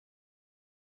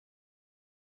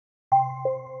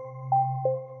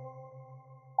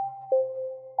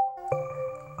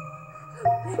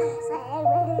Do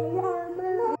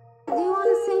you want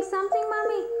to sing something,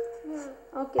 Mommy?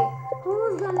 Okay.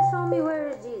 Who's gonna show me where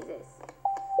is Jesus?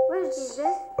 Where's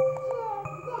Jesus?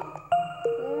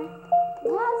 There.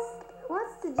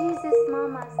 What's the Jesus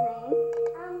Mama's name?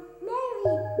 Mary.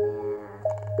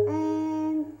 Yeah.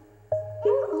 And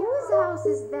whose house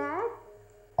is that?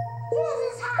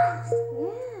 Jesus' house.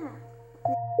 Yeah.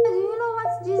 Do you know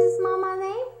what's Jesus Mama's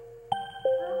name?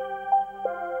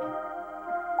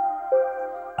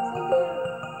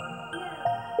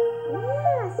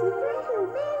 Yes, you do.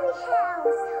 Mary's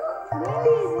house.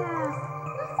 Mary's house.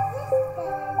 What's this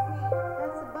guy's name?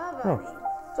 That's above us.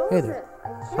 Oh, hey there.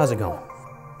 How's it going?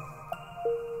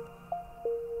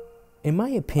 In my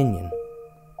opinion,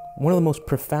 one of the most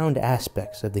profound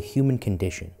aspects of the human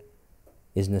condition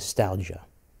is nostalgia.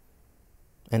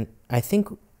 And I think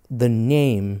the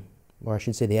name, or I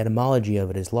should say the etymology of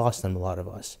it, is lost on a lot of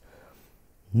us.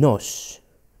 Nos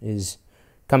is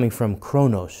coming from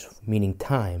chronos, meaning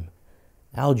time,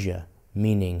 algia,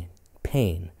 meaning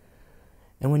pain.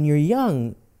 And when you're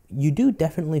young, you do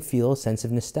definitely feel a sense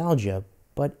of nostalgia,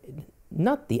 but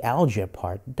not the algia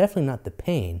part, definitely not the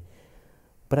pain.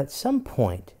 But at some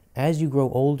point, as you grow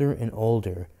older and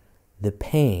older, the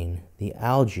pain, the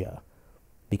algia,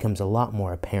 becomes a lot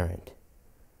more apparent.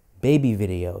 Baby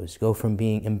videos go from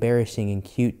being embarrassing and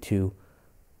cute to,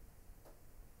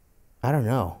 I don't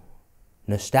know,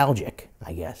 nostalgic,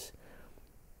 I guess.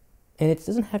 And it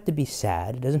doesn't have to be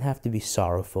sad, it doesn't have to be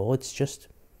sorrowful, it's just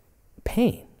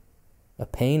pain. A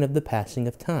pain of the passing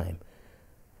of time.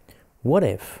 What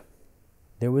if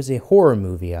there was a horror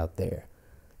movie out there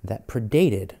that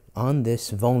predated on this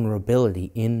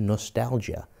vulnerability in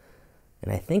nostalgia?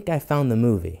 And I think I found the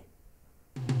movie.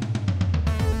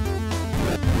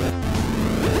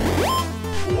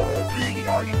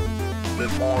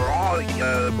 Before I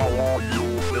allow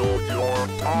you fill your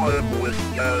time with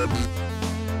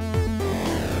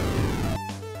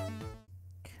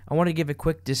I want to give a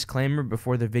quick disclaimer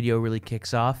before the video really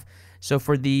kicks off. So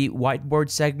for the whiteboard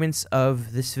segments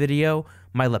of this video,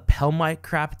 my lapel mic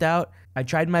crapped out. I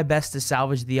tried my best to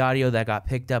salvage the audio that got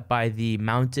picked up by the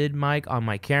mounted mic on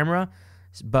my camera,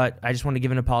 but I just want to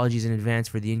give an apologies in advance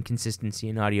for the inconsistency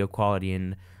in audio quality,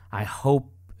 and I hope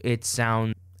it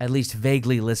sounds at least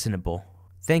vaguely listenable.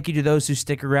 Thank you to those who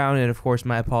stick around, and of course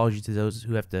my apology to those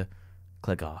who have to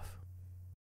click off.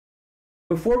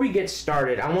 Before we get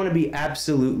started, I want to be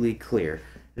absolutely clear.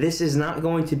 This is not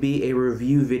going to be a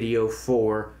review video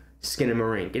for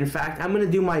Skinamarink. In fact, I'm going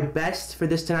to do my best for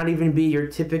this to not even be your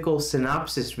typical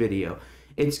synopsis video.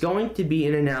 It's going to be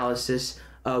an analysis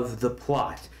of the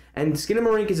plot. And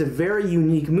Skinamarink is a very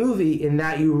unique movie in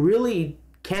that you really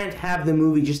can't have the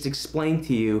movie just explained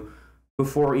to you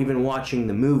before even watching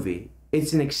the movie.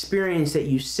 It's an experience that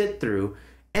you sit through,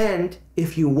 and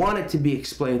if you want it to be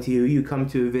explained to you, you come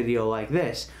to a video like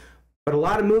this. But a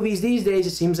lot of movies these days,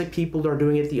 it seems like people are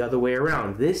doing it the other way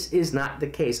around. This is not the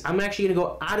case. I'm actually going to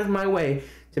go out of my way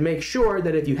to make sure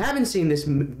that if you haven't seen this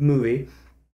movie,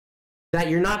 that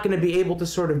you're not going to be able to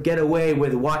sort of get away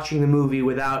with watching the movie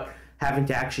without having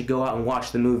to actually go out and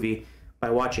watch the movie by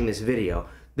watching this video.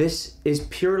 This is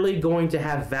purely going to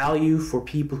have value for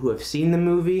people who have seen the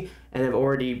movie and have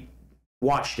already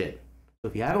watched it. So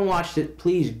if you haven't watched it,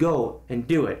 please go and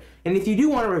do it. And if you do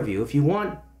want a review, if you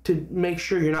want to make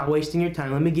sure you're not wasting your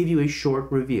time, let me give you a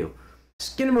short review.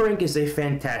 Skinamarink is a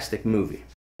fantastic movie.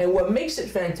 And what makes it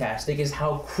fantastic is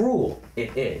how cruel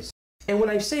it is. And when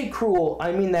I say cruel,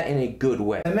 I mean that in a good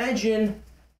way. Imagine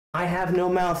I have no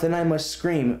mouth and I must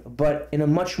scream, but in a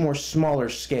much more smaller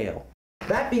scale.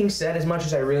 That being said, as much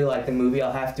as I really like the movie,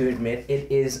 I'll have to admit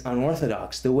it is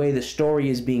unorthodox. The way the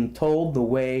story is being told, the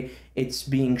way it's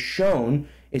being shown,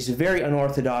 is a very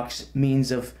unorthodox means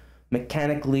of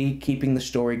mechanically keeping the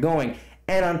story going.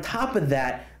 And on top of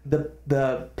that,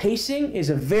 the pacing is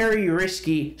a very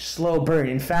risky, slow burn.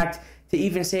 In fact, to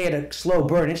even say it a slow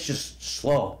burn, it's just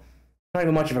slow. Not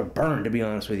even much of a burn, to be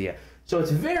honest with you. So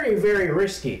it's very, very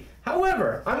risky.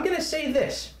 However, I'm going to say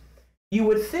this. You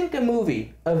would think a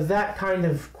movie of that kind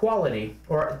of quality,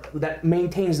 or that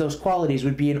maintains those qualities,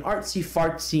 would be an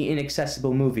artsy-fartsy,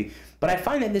 inaccessible movie. But I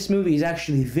find that this movie is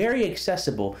actually very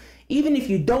accessible. Even if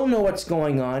you don't know what's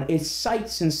going on, it's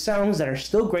sights and sounds that are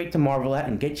still great to marvel at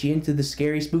and get you into the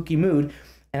scary, spooky mood.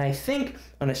 And I think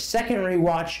on a second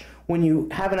rewatch, when you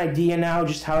have an idea now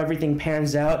just how everything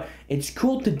pans out, it's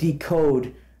cool to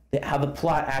decode how the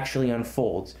plot actually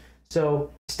unfolds.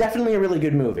 So it's definitely a really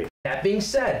good movie. That being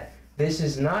said, this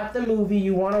is not the movie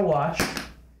you want to watch.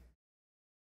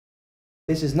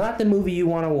 This is not the movie you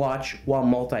want to watch while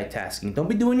multitasking. Don't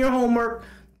be doing your homework.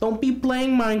 Don't be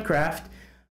playing Minecraft.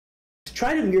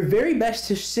 try your very best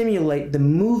to simulate the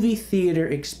movie theater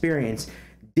experience.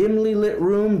 Dimly lit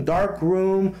room, dark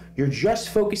room, you're just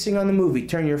focusing on the movie.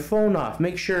 Turn your phone off.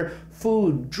 Make sure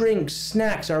food, drinks,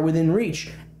 snacks are within reach.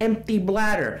 Empty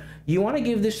bladder. You want to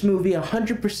give this movie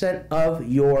 100%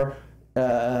 of your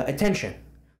attention,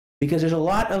 because there's a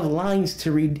lot of lines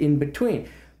to read in between.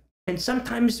 And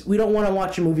sometimes we don't want to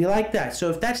watch a movie like that. So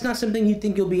if that's not something you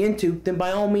think you'll be into, then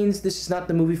by all means, this is not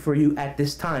the movie for you at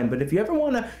this time. But if you ever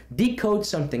want to decode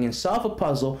something and solve a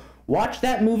puzzle, watch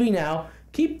that movie now.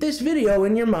 Keep this video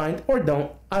in your mind, or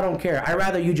don't. I don't care. I'd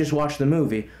rather you just watch the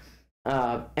movie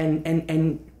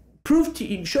and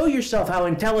show yourself how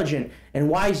intelligent and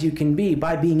wise you can be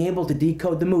by being able to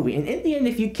decode the movie. And in the end,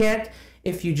 if you can't,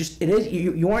 if you just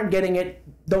you aren't getting it,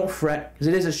 don't fret, because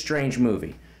it is a strange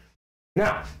movie.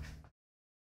 Now,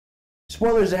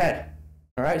 spoilers ahead.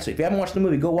 All right, so if you haven't watched the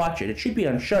movie, go watch it. It should be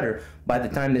on Shudder by the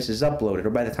time this is uploaded, or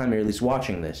by the time you're at least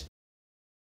watching this.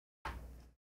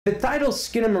 The title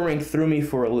Skinamarink threw me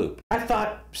for a loop. I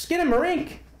thought,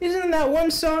 Skinamarink? Isn't that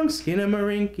one song?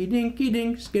 Skinamarinky dinky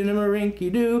dink,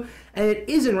 Skinamarinky doo. And it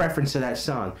is in reference to that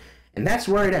song. And that's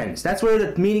where it ends. That's where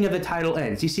the meaning of the title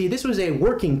ends. You see, this was a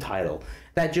working title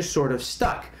that just sort of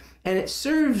stuck. And it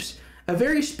serves a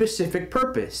very specific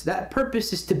purpose. That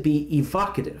purpose is to be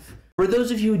evocative. For those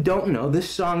of you who don't know, this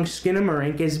song,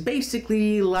 Skinamarink, is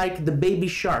basically like the baby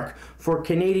shark for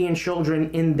Canadian children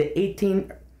in the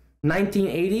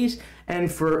 1980s,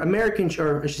 and for American,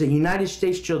 or I should say United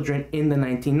States children in the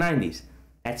 1990s.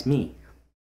 That's me.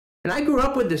 And I grew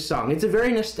up with this song. It's a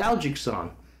very nostalgic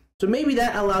song. So maybe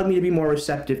that allowed me to be more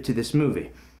receptive to this movie.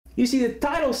 You see, the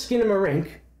title Skinamarink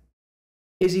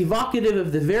is evocative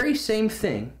of the very same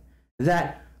thing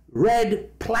that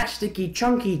red, plasticky,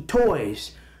 chunky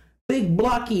toys, big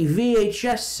blocky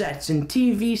VHS sets and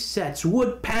TV sets,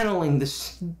 wood paneling, the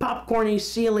popcorny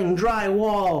ceiling,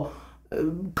 drywall,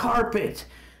 carpet,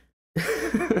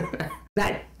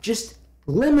 that just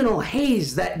liminal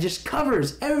haze that just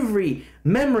covers every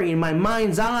memory in my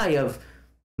mind's eye of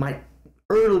my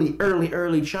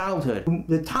early childhood.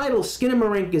 The title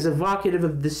Skinamarink is evocative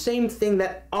of the same thing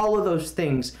that all of those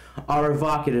things are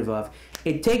evocative of.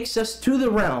 It takes us to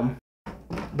the realm,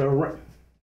 the realm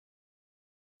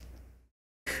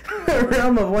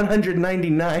of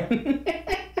 199,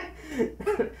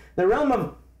 the realm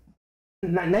of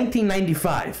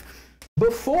 1995.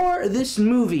 Before this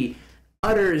movie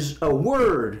utters a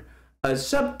word, a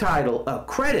subtitle, a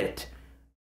credit,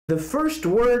 the first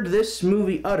word this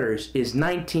movie utters is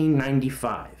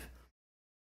 1995.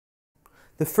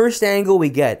 The first angle we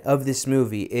get of this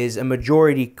movie is a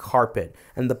majority carpet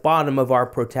and the bottom of our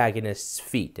protagonist's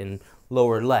feet and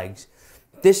lower legs.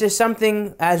 This is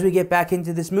something, as we get back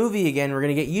into this movie again, we're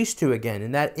going to get used to again,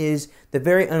 and that is the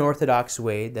very unorthodox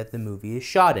way that the movie is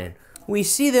shot in. We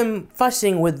see them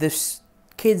fussing with this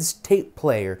kid's tape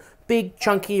player, big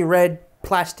chunky red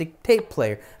plastic tape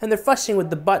player, and they're fussing with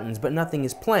the buttons, but nothing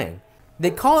is playing. They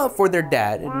call out for their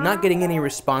dad, and not getting any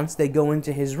response, they go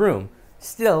into his room.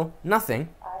 Still, nothing.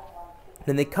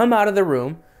 Then they come out of the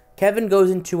room, Kevin goes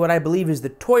into what I believe is the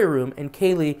toy room, and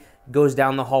Kaylee goes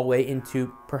down the hallway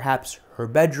into perhaps her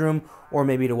bedroom, or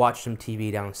maybe to watch some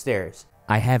TV downstairs.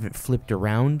 I have it flipped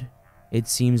around. It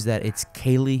seems that it's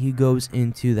Kaylee who goes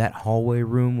into that hallway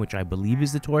room, which I believe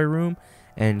is the toy room,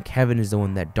 and Kevin is the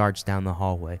one that darts down the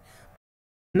hallway.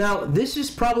 Now, this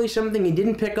is probably something you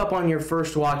didn't pick up on your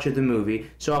first watch of the movie,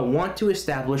 so I want to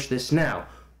establish this now.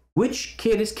 Which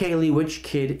kid is Kaylee? Which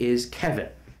kid is Kevin?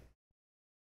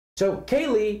 So,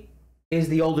 Kaylee is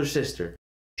the older sister.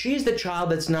 She's the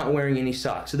child that's not wearing any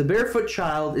socks. So the barefoot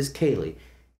child is Kaylee.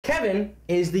 Kevin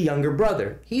is the younger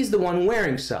brother. He's the one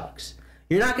wearing socks.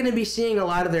 You're not going to be seeing a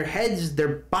lot of their heads, their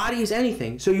bodies,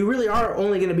 anything. So you really are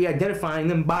only going to be identifying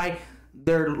them by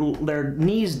their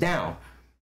knees down.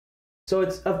 So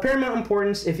it's of paramount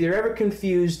importance, if you're ever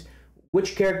confused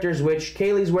which character is which,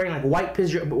 Kaylee's wearing like white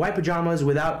pajamas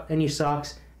without any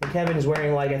socks, and Kevin is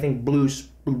wearing like, I think, blue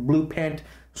sweatpant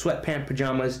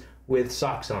pajamas with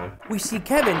socks on. We see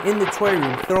Kevin in the toy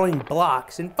room throwing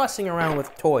blocks and fussing around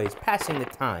with toys, passing the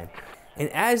time. And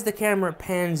as the camera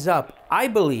pans up, I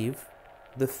believe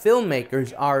the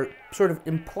filmmakers are sort of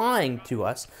implying to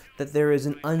us that there is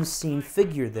an unseen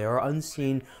figure there, or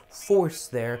unseen force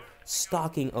there,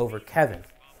 stalking over Kevin.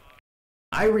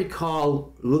 I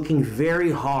recall looking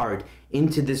very hard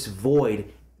into this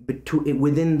void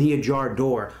within the ajar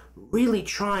door, really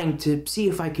trying to see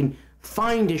if I can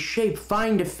find a shape,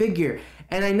 find a figure.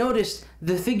 And I noticed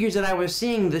the figures that I was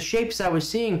seeing, the shapes I was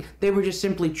seeing, they were just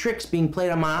simply tricks being played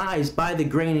on my eyes by the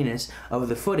graininess of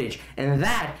the footage. And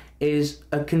that is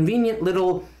a convenient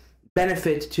little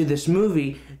benefit to this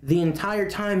movie, the entire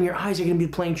time your eyes are going to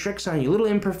be playing tricks on you. Little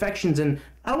imperfections and,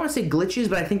 I don't want to say glitches,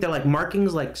 but I think they're like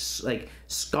markings, like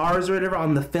scars or whatever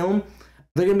on the film.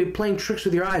 They're going to be playing tricks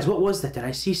with your eyes. What was that? Did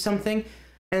I see something?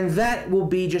 And that will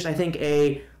be just, I think,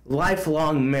 a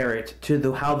lifelong merit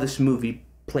to how this movie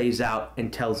plays out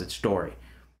and tells its story.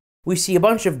 We see a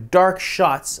bunch of dark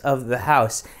shots of the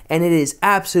house, and it is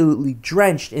absolutely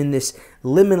drenched in this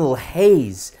liminal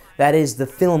haze that is the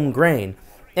film grain.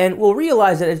 And we'll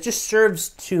realize that it just serves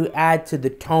to add to the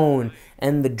tone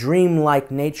and the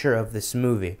dreamlike nature of this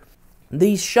movie.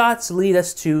 These shots lead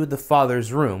us to the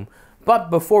father's room. But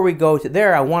before we go to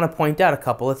there, I want to point out a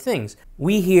couple of things.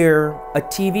 We hear a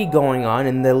TV going on,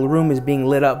 and the room is being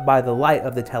lit up by the light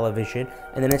of the television,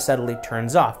 and then it suddenly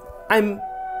turns off. I'm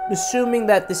assuming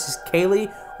that this is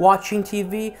Kaylee watching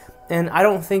TV, and I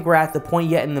don't think we're at the point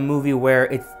yet in the movie where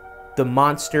it's the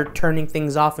monster turning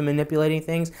things off and manipulating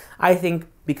things. I think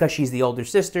because she's the older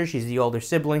sister, she's the older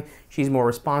sibling, she's more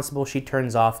responsible, she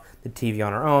turns off the TV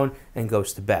on her own and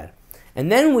goes to bed.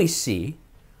 And then we see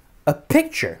a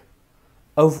picture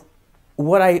of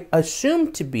what I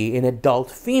assume to be an adult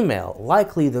female,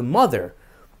 likely the mother,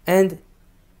 and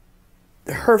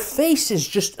her face is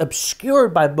just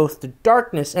obscured by both the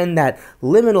darkness and that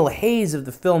liminal haze of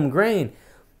the film grain,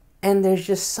 and there's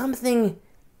just something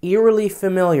eerily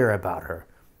familiar about her.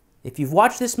 If you've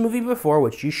watched this movie before,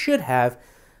 which you should have,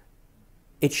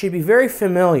 it should be very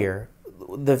familiar,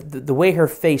 the way her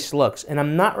face looks, and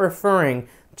I'm not referring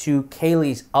to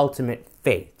Kaylee's ultimate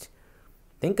fate.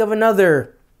 Think of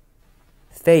another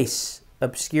face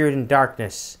obscured in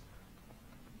darkness,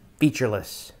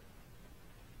 featureless.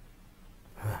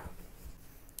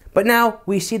 But now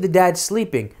we see the dad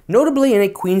sleeping, notably in a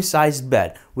queen-sized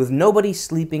bed, with nobody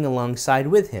sleeping alongside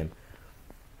with him.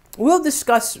 We'll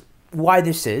discuss why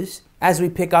this is as we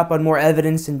pick up on more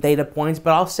evidence and data points,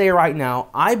 but I'll say right now,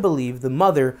 I believe the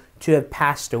mother to have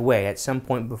passed away at some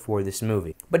point before this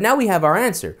movie. But now we have our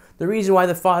answer. The reason why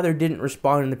the father didn't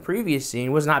respond in the previous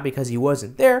scene was not because he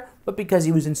wasn't there, but because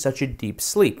he was in such a deep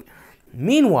sleep.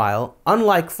 Meanwhile,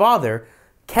 unlike father,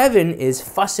 Kevin is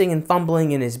fussing and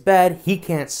fumbling in his bed, he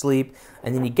can't sleep,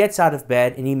 and then he gets out of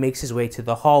bed and he makes his way to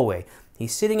the hallway.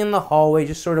 He's sitting in the hallway,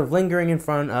 just sort of lingering in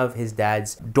front of his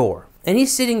dad's door. And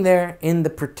he's sitting there in the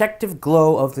protective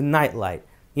glow of the nightlight.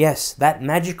 Yes, that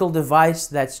magical device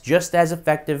that's just as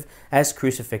effective as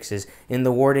crucifixes in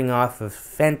the warding off of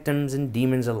phantoms and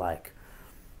demons alike.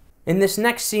 In this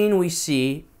next scene, we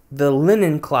see the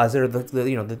linen closet, or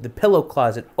the pillow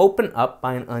closet, open up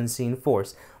by an unseen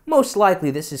force. Most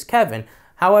likely, this is Kevin.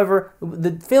 However,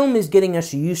 the film is getting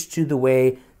us used to the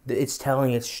way it's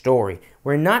telling its story.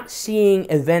 We're not seeing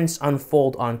events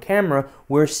unfold on camera.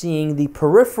 We're seeing the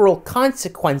peripheral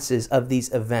consequences of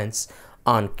these events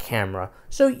on camera.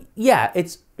 So yeah,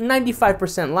 it's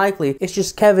 95% likely it's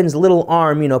just Kevin's little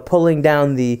arm, pulling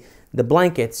down the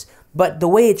blankets. But the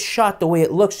way it's shot, the way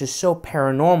it looks is so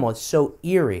paranormal, it's so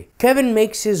eerie. Kevin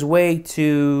makes his way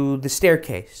to the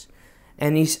staircase,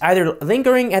 and he's either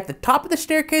lingering at the top of the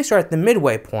staircase or at the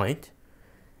midway point,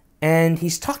 and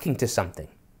he's talking to something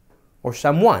or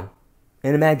someone.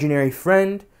 An imaginary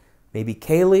friend, maybe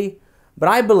Kaylee, but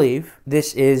I believe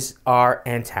this is our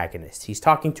antagonist. He's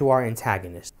talking to our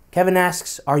antagonist. Kevin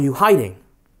asks, "Are you hiding?"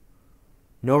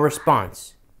 No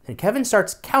response. And Kevin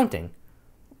starts counting,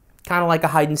 kind of like a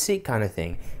hide-and-seek kind of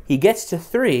thing. He gets to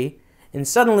 3, and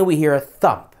suddenly we hear a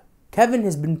thump. Kevin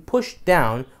has been pushed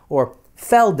down, or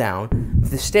fell down,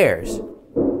 the stairs.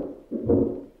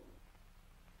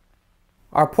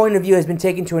 Our point of view has been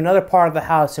taken to another part of the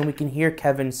house, and we can hear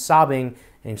Kevin sobbing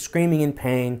and screaming in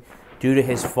pain due to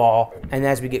his fall. And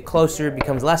as we get closer, it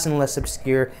becomes less and less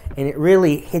obscure, and it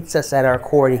really hits us at our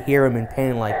core to hear him in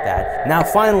pain like that. Now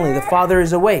finally, the father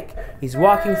is awake. He's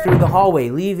walking through the hallway,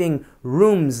 leaving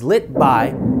rooms lit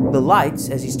by the lights,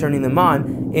 as he's turning them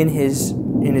on, in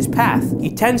his path.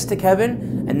 He tends to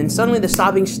Kevin, and then suddenly the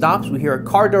sobbing stops. We hear a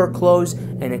car door close,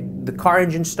 and the car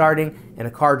engine starting, and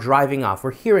a car driving off.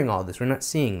 We're hearing all this. We're not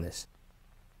seeing this.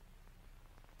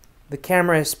 The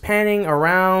camera is panning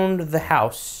around the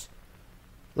house,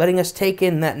 letting us take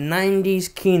in that 90s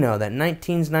Kino, that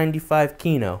 1995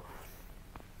 Kino.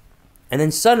 And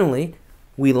then suddenly,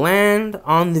 we land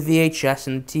on the VHS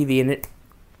and the TV, and it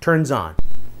turns on.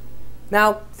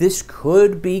 Now, this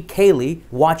could be Kaylee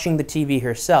watching the TV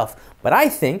herself, but I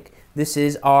think this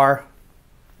is our...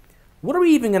 what are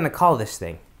we even going to call this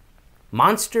thing?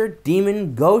 Monster?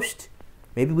 Demon? Ghost?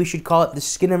 Maybe we should call it the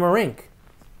Skinamarink.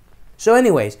 So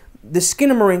anyways, the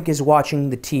Skinamarink is watching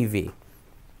the TV.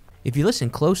 If you listen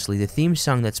closely, the theme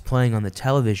song that's playing on the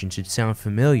television should sound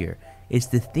familiar. is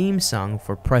the theme song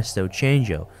for Presto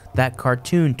Changeo, that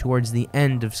cartoon towards the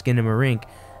end of Skinamarink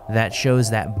that shows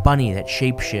that bunny that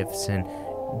shapeshifts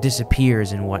and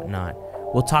disappears and whatnot.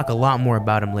 We'll talk a lot more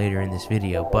about him later in this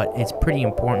video, but it's pretty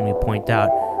important we point out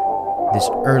this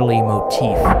early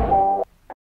motif.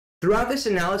 Throughout this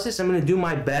analysis, I'm going to do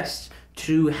my best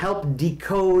to help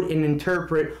decode and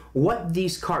interpret what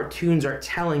these cartoons are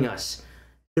telling us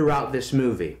throughout this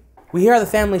movie. We hear how the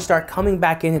family start coming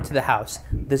back into the house.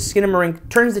 The Skinamarink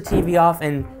turns the TV off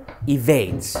and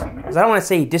evades. I don't want to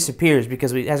say he disappears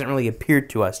because it hasn't really appeared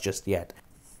to us just yet.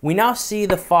 We now see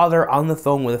the father on the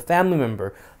phone with a family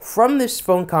member. From this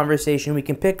phone conversation, we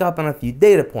can pick up on a few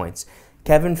data points.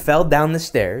 Kevin fell down the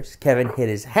stairs. Kevin hit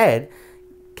his head.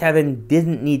 Kevin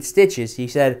didn't need stitches. He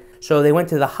said, so they went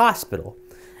to the hospital.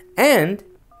 And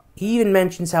he even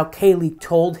mentions how Kaylee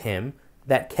told him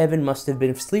that Kevin must have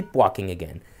been sleepwalking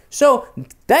again. So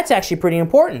that's actually pretty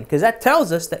important because that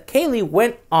tells us that Kaylee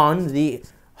went on the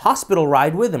hospital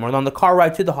ride with him or on the car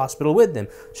ride to the hospital with them.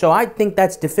 So I think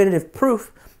that's definitive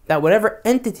proof that whatever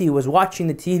entity was watching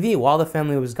the TV while the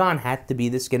family was gone had to be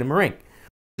the Skinamarink.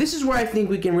 This is where I think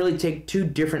we can really take two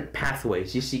different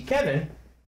pathways. You see, Kevin,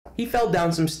 he fell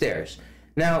down some stairs.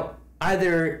 Now,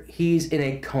 either he's in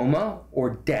a coma or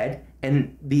dead,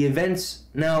 and the events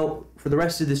now for the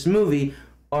rest of this movie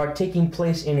are taking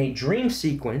place in a dream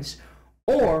sequence,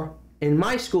 or in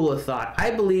my school of thought,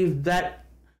 I believe that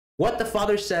what the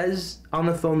father says on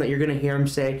the phone that you're going to hear him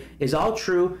say is all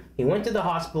true. He went to the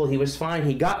hospital, he was fine,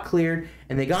 he got cleared,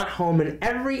 and they got home, and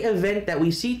every event that we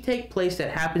see take place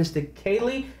that happens to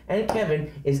Kaylee and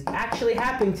Kevin is actually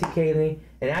happening to Kaylee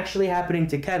and actually happening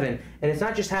to Kevin. And it's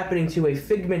not just happening to a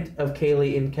figment of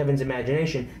Kaylee in Kevin's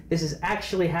imagination. This is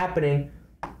actually happening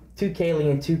to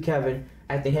Kaylee and to Kevin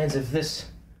at the hands of this.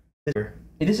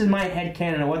 This is my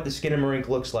headcanon of what the Skinamarink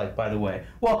looks like, by the way.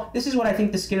 Well, this is what I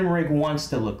think the Skinamarink wants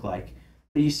to look like.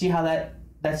 You see how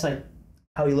that's like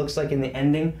how he looks like in the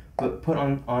ending, but put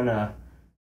on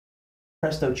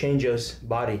Presto Changeo's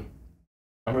body.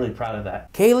 I'm really proud of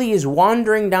that. Kaylee is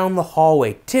wandering down the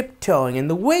hallway, tiptoeing, and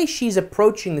the way she's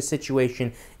approaching the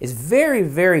situation is very,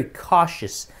 very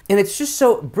cautious. And it's just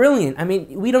so brilliant. I mean,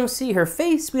 we don't see her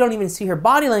face, we don't even see her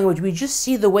body language, we just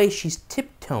see the way she's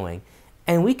tiptoeing.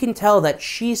 And we can tell that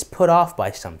she's put off by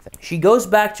something. She goes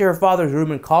back to her father's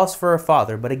room and calls for her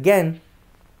father, but again,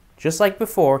 just like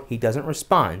before, he doesn't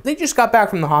respond. They just got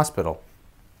back from the hospital.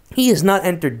 He has not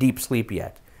entered deep sleep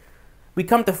yet. We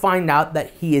come to find out that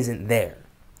he isn't there.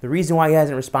 The reason why he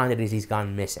hasn't responded is he's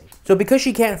gone missing. So because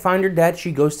she can't find her dad,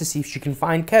 she goes to see if she can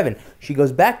find Kevin. She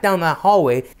goes back down that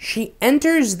hallway. She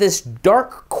enters this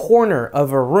dark corner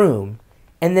of a room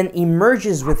and then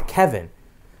emerges with Kevin.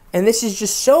 And this is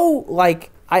just so,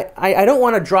 like, I don't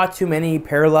want to draw too many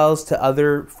parallels to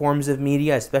other forms of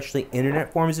media, especially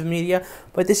internet forms of media,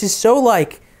 but this is so,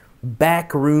 like,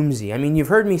 backroomsy. I mean, you've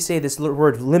heard me say this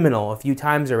word liminal a few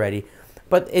times already,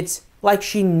 but it's like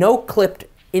she no-clipped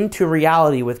into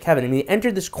reality with Kevin. I mean, they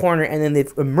entered this corner, and then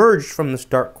they've emerged from this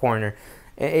dark corner.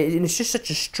 And it's just such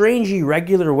a strange,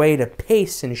 irregular way to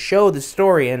pace and show the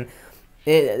story, and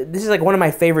this is, like, one of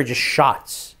my favorite just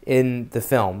shots in the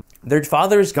film. Their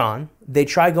father is gone. They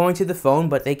try going to the phone,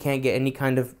 but they can't get any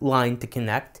kind of line to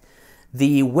connect.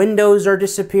 The windows are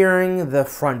disappearing. The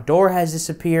front door has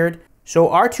disappeared. So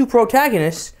our two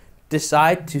protagonists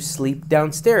decide to sleep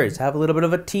downstairs, have a little bit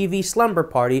of a TV slumber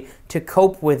party to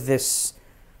cope with this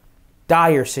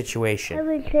dire situation. I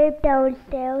will sleep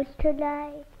downstairs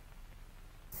tonight.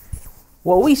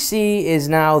 What we see is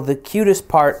now the cutest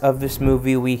part of this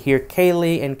movie. We hear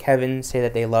Kaylee and Kevin say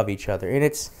that they love each other, and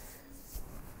it's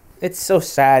so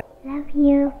sad. Love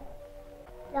you.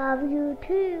 Love you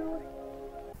too.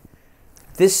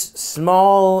 This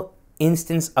small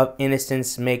instance of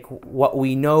innocence make what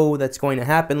we know that's going to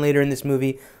happen later in this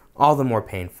movie all the more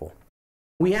painful.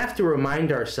 We have to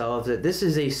remind ourselves that this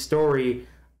is a story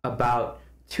about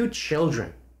two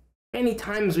children. Many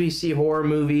times we see horror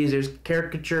movies, there's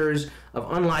caricatures of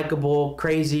unlikable,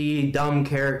 crazy, dumb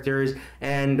characters,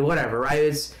 and whatever, right?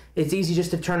 It's easy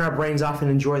just to turn our brains off and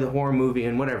enjoy the horror movie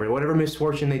and whatever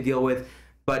misfortune they deal with,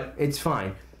 but it's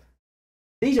fine.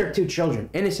 These are two children,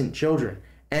 innocent children,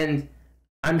 and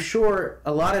I'm sure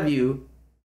a lot of you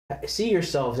see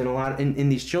yourselves in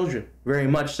these children, very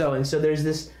much so. And so there's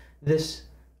this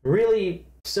really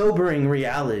sobering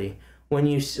reality when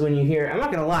you hear, I'm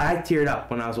not gonna lie, I teared up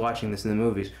when I was watching this in the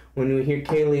movies. When we hear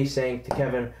Kaylee saying to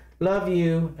Kevin, "Love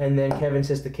you," and then Kevin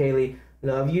says to Kaylee,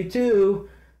 "Love you too."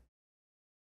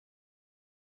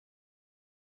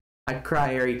 I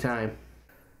cry every time.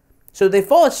 So they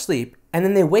fall asleep, and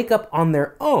then they wake up on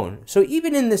their own. So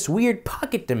even in this weird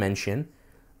pocket dimension,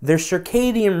 their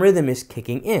circadian rhythm is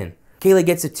kicking in. Kaylee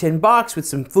gets a tin box with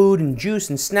some food and juice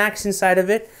and snacks inside of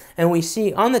it, and we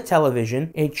see on the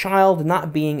television a child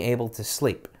not being able to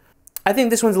sleep. I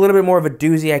think this one's a little bit more of a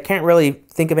doozy. I can't really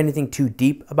think of anything too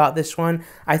deep about this one.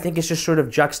 I think it's just sort of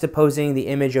juxtaposing the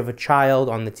image of a child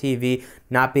on the TV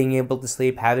not being able to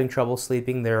sleep, having trouble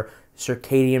sleeping, their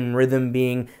circadian rhythm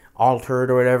being altered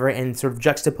or whatever, and sort of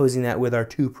juxtaposing that with our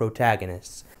two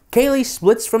protagonists. Kaylee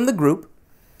splits from the group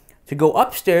to go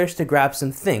upstairs to grab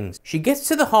some things. She gets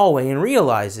to the hallway and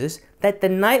realizes that the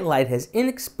nightlight has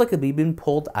inexplicably been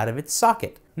pulled out of its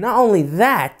socket. Not only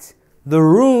that, the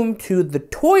door to the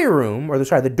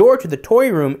toy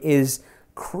room is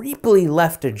creepily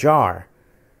left ajar.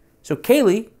 So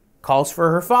Kaylee calls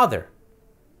for her father.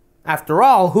 After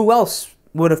all, who else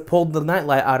would have pulled the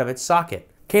nightlight out of its socket?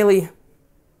 Kaylee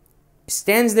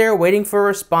stands there waiting for a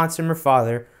response from her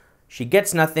father. She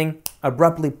gets nothing,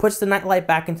 abruptly puts the nightlight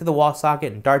back into the wall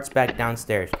socket and darts back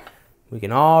downstairs. We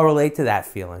can all relate to that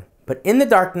feeling. But in the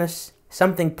darkness,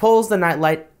 something pulls the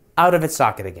nightlight out of its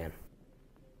socket again.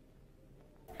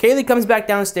 Kaylee comes back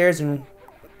downstairs and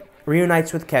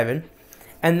reunites with Kevin,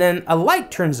 and then a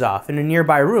light turns off in a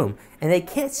nearby room, and they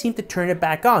can't seem to turn it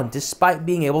back on. Despite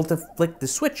being able to flick the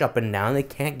switch up and down, they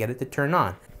can't get it to turn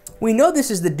on. We know this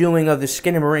is the doing of the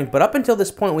Skinamarink, but up until this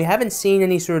point, we haven't seen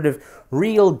any sort of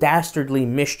real dastardly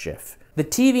mischief. The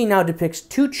TV now depicts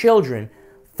two children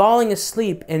falling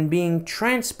asleep and being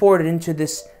transported into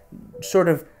this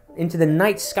into the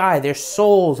night sky, their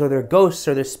souls or their ghosts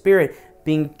or their spirit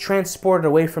being transported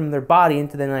away from their body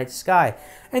into the night sky.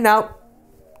 And now,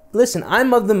 listen,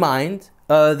 I'm of the mind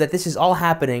that this is all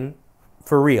happening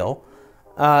for real.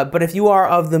 But if you are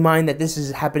of the mind that this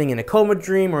is happening in a coma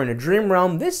dream or in a dream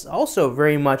realm, this also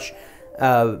very much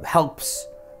helps,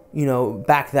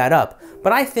 back that up.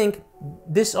 But I think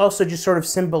this also just sort of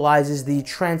symbolizes the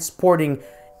transporting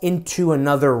into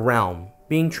another realm,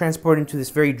 being transported into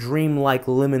this very dreamlike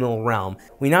liminal realm.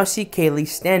 We now see Kaylee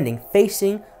standing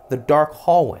facing the dark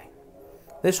hallway.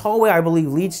 This hallway, I believe,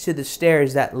 leads to the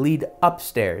stairs that lead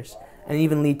upstairs and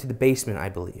even lead to the basement, I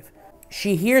believe.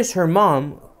 She hears her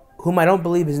mom, whom I don't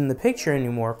believe is in the picture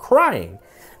anymore, crying.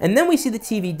 And then we see the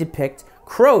TV depict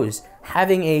crows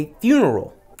having a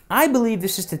funeral. I believe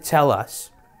this is to tell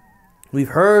us we've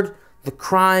heard the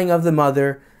crying of the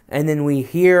mother, and then we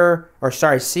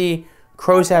see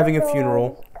crows having a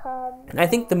funeral. And I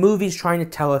think the movie's trying to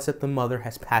tell us that the mother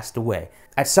has passed away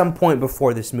at some point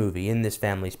before this movie in this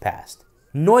family's past.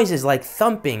 Noises like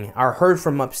thumping are heard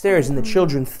from upstairs, and the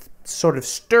children sort of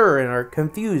stir and are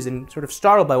confused and sort of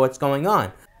startled by what's going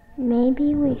on.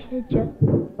 Maybe we should just...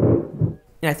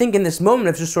 And I think in this moment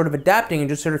of just sort of adapting and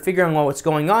just sort of figuring out what's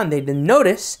going on, they then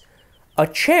notice a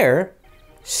chair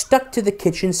stuck to the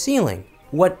kitchen ceiling.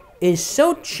 What is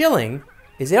so chilling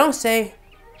is they don't say,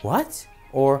 "What?"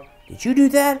 or "Did you do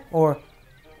that?" or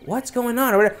 "What's going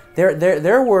on?" or whatever.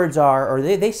 Their words are, or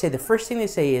they say, the first thing they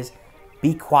say is,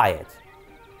 "Be quiet,"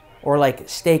 or like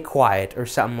 "Stay quiet," or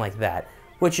something like that,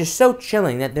 which is so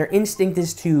chilling that their instinct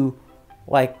is to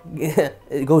like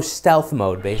go stealth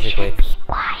mode, basically.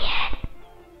 Quiet.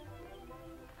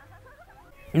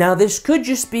 Now, this could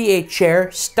just be a chair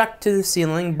stuck to the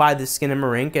ceiling by the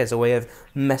Skinamarink as a way of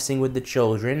messing with the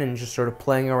children and just sort of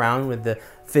playing around with the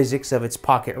physics of its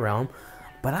pocket realm.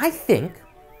 But I think,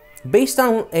 based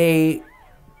on a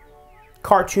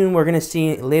cartoon we're going to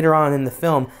see later on in the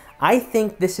film, I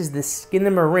think this is the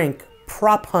Skinamarink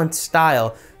prop hunt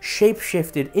style,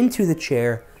 shapeshifted into the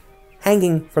chair,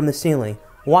 hanging from the ceiling,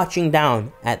 watching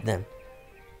down at them.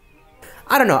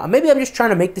 I don't know, maybe I'm just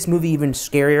trying to make this movie even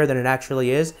scarier than it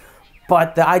actually is,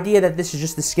 but the idea that this is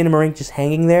just the Skinamarink just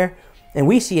hanging there, and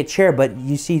we see a chair, but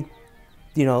you see,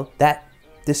 that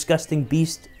disgusting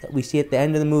beast that we see at the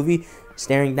end of the movie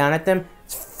staring down at them,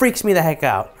 it freaks me the heck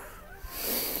out.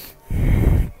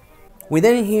 We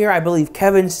then hear, I believe,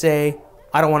 Kevin say,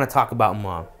 "I don't want to talk about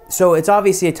Mom." So it's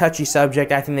obviously a touchy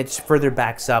subject. I think that just further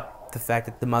backs up the fact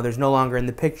that the mother's no longer in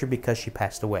the picture because she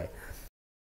passed away.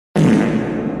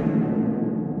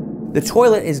 The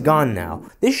toilet is gone now.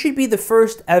 This should be the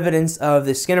first evidence of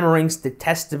the Skinamarink's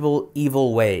detestable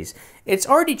evil ways. It's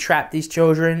already trapped these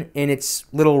children in its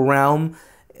little realm,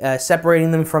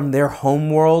 separating them from their home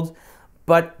world,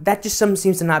 but that just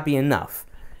seems to not be enough.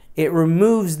 It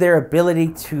removes their ability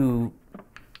to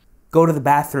go to the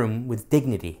bathroom with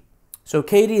dignity. So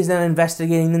Katie is then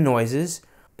investigating the noises.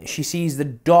 She sees the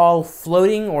doll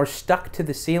floating or stuck to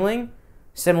the ceiling,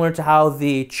 similar to how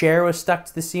the chair was stuck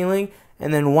to the ceiling.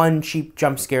 And then one cheap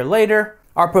jump scare later,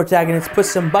 our protagonist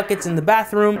puts some buckets in the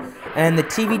bathroom, and the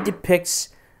TV depicts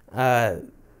a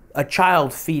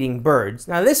child feeding birds.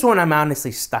 Now this one I'm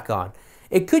honestly stuck on.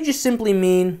 It could just simply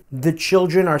mean the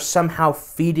children are somehow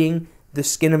feeding the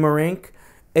Skinamarink.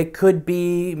 It could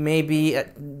be maybe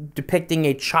depicting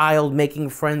a child making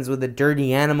friends with a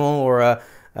dirty animal or a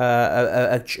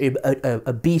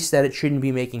beast that it shouldn't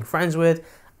be making friends with.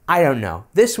 I don't know.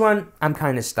 This one, I'm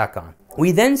kind of stuck on.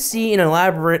 We then see an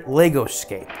elaborate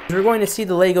Lego-scape. We're going to see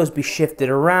the Legos be shifted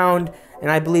around, and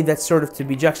I believe that's sort of to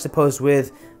be juxtaposed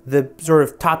with the sort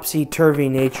of topsy-turvy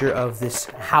nature of this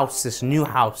house, this new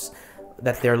house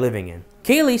that they're living in.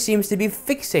 Kaylee seems to be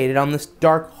fixated on this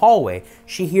dark hallway.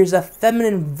 She hears a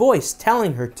feminine voice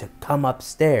telling her to come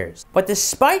upstairs. But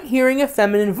despite hearing a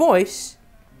feminine voice,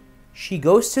 she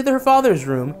goes to her father's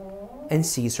room and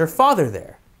sees her father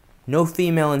there. No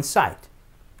female in sight,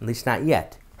 at least not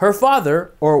yet. Her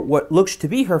father, or what looks to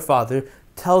be her father,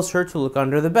 tells her to look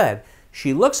under the bed.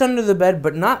 She looks under the bed,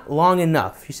 but not long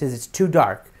enough. She says it's too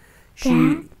dark.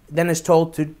 She then is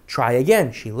told to try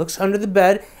again. She looks under the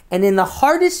bed, and in the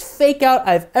hardest fake out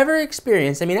I've ever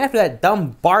experienced, I mean, after that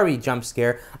dumb Barbie jump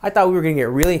scare, I thought we were going to get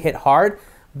really hit hard,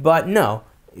 but no.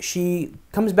 She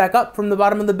comes back up from the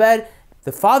bottom of the bed.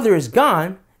 The father is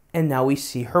gone, and now we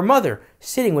see her mother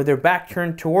sitting with her back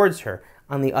turned towards her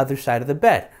on the other side of the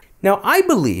bed. Now, I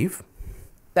believe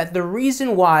that the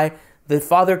reason why the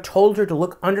father told her to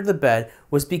look under the bed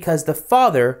was because the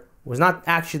father was not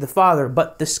actually the father,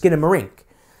 but the Skinamarink.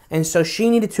 And so she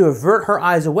needed to avert her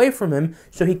eyes away from him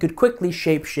so he could quickly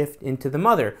shapeshift into the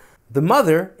mother. The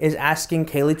mother is asking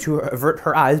Kaylee to avert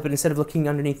her eyes, but instead of looking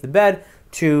underneath the bed,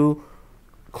 to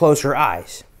close her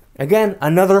eyes. Again,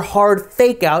 another hard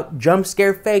fake out, jump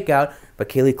scare fake out, but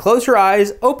Kaylee closes her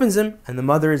eyes, opens them, and the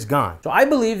mother is gone. So I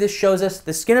believe this shows us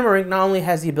the Skinamarink not only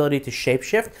has the ability to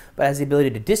shapeshift, but has the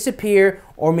ability to disappear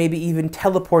or maybe even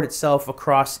teleport itself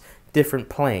across different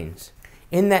planes.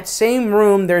 In that same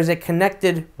room, there's a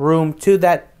connected room to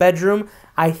that bedroom.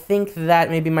 I think that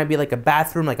maybe might be like a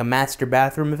bathroom, like a master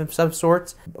bathroom of some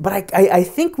sorts. But I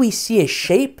think we see a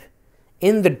shape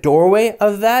in the doorway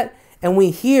of that, and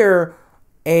we hear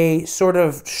a sort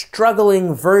of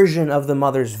struggling version of the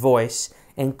mother's voice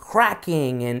and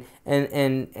cracking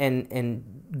and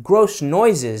gross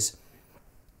noises.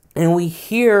 And we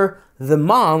hear the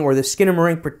mom, or the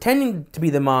Skinamarink pretending to be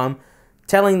the mom,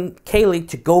 telling Kaylee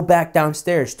to go back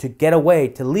downstairs, to get away,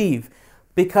 to leave,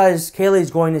 because Kaylee's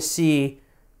going to see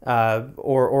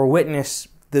or witness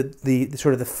the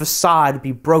sort of the facade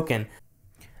be broken.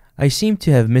 I seem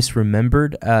to have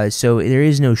misremembered, so there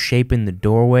is no shape in the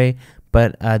doorway,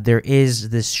 but there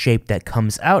is this shape that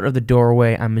comes out of the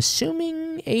doorway. I'm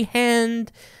assuming a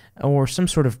hand or some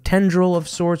sort of tendril of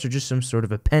sorts, or just some sort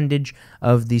of appendage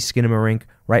of the Skinamarink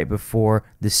right before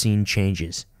the scene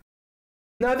changes.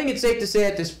 Now, I think it's safe to say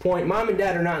at this point, Mom and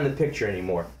Dad are not in the picture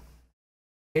anymore.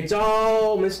 It's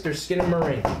all Mr.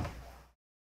 Skinamarink.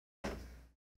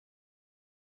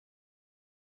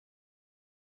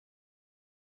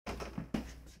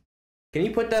 Can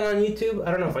you put that on YouTube? I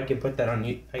don't know if I can put that on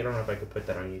YouTube. I don't know if I can put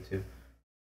that on YouTube.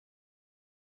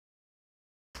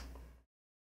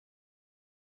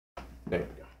 There we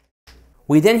go.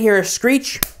 We then hear a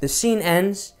screech, the scene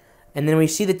ends, and then we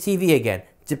see the TV again,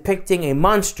 depicting a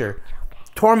monster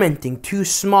tormenting two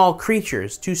small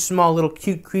creatures, two small little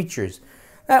cute creatures.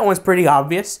 That one's pretty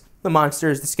obvious. The monster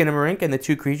is the Skinamarink, and the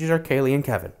two creatures are Kaylee and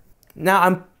Kevin.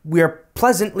 Now, we are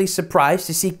pleasantly surprised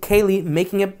to see Kaylee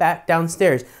making it back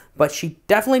downstairs, but she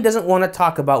definitely doesn't want to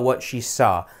talk about what she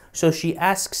saw. So she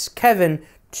asks Kevin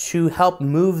to help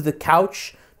move the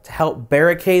couch, to help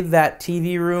barricade that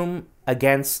TV room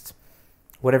against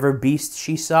whatever beast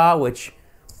she saw, which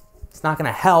it's not going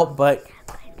to help, but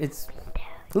it's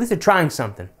at least they're trying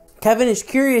something. Kevin is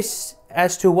curious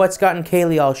as to what's gotten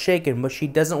Kaylee all shaken, but she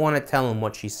doesn't want to tell him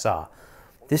what she saw.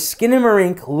 The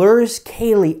Skinamarink lures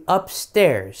Kaylee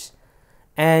upstairs,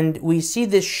 and we see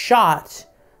this shot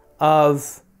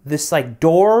of this like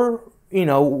door, you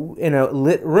know, in a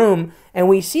lit room, and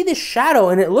we see this shadow,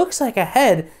 and it looks like a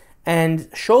head and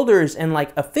shoulders and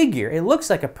like a figure. It looks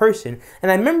like a person.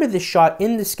 And I remember this shot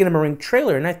in the Skinamarink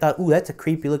trailer, and I thought, ooh, that's a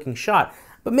creepy looking shot.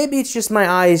 But maybe it's just my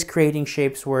eyes creating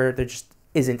shapes where there just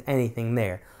isn't anything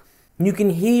there. You can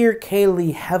hear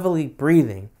Kaylee heavily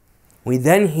breathing. We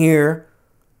then hear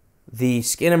the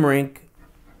Skinamarink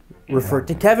refer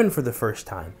to Kevin for the first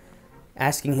time,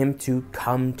 asking him to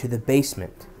come to the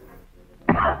basement.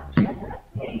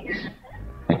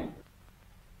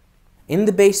 In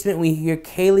the basement, we hear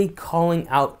Kaylee calling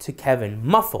out to Kevin,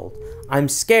 muffled, "I'm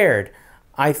scared.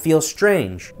 I feel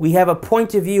strange." We have a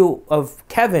point of view of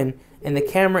Kevin, and the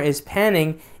camera is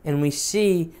panning, and we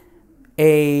see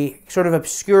a sort of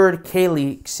obscured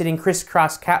Kaylee sitting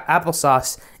crisscross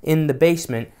applesauce in the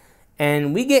basement,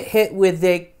 and we get hit with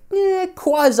a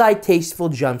quasi-tasteful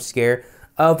jump scare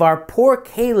of our poor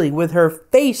Kaylee with her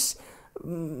face.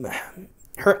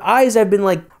 Her eyes have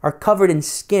been are covered in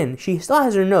skin. She still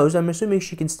has her nose. I'm assuming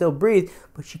she can still breathe,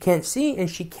 but she can't see and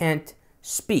she can't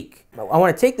speak. I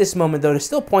want to take this moment though to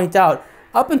still point out,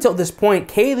 up until this point,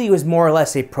 Kaylee was more or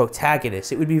less a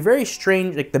protagonist. It would be very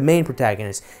strange, the main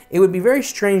protagonist. It would be very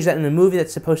strange that in a movie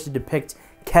that's supposed to depict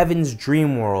Kevin's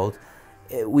dream world,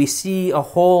 we see a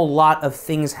whole lot of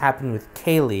things happen with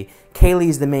Kaylee. Kaylee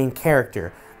is the main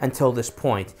character until this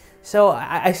point. So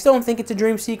I still don't think it's a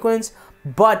dream sequence,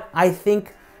 but I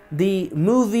think the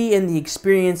movie and the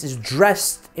experience is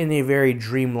dressed in a very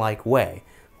dreamlike way.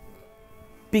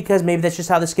 Because maybe that's just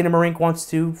how the Skinamarink wants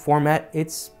to format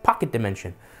its pocket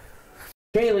dimension.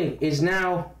 Kaylee is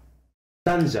now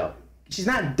donezo. She's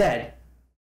not dead.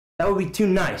 That would be too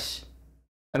nice.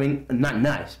 I mean, not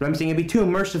nice, but I'm saying it'd be too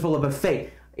merciful of a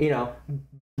fate,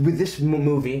 with this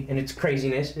movie and its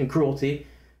craziness and cruelty.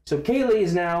 So Kaylee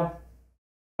is now,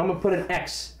 I'm going to put an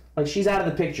X. She's out of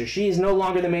the picture. She is no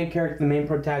longer the main character, the main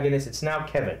protagonist. It's now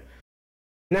Kevin.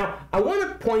 Now, I want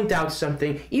to point out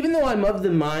something. Even though I'm of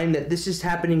the mind that this is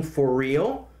happening for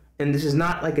real, and this is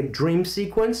not like a dream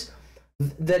sequence,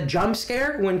 the jump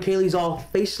scare when Kaylee's all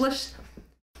faceless,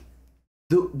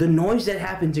 the noise that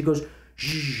happens, it goes,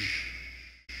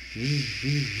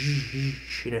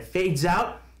 and it fades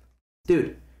out.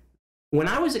 Dude, when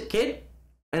I was a kid,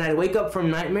 and I'd wake up from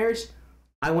nightmares,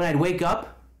 when I'd wake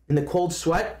up in the cold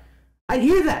sweat, I'd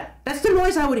hear that. That's the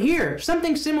noise I would hear.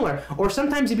 Something similar. Or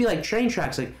sometimes it'd be like train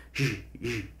tracks, like.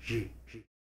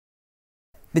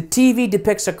 The TV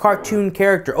depicts a cartoon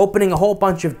character opening a whole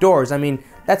bunch of doors. I mean,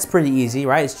 that's pretty easy,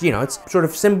 right? It's, it's sort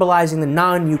of symbolizing the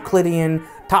non-Euclidean,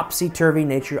 topsy-turvy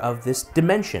nature of this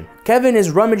dimension. Kevin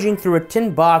is rummaging through a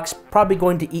tin box, probably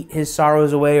going to eat his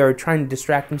sorrows away or trying to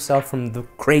distract himself from the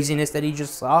craziness that he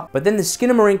just saw. But then the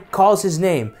Skinamarink calls his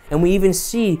name, and we even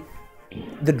see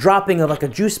the dropping of a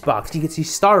juice box. He gets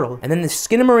startled, and then the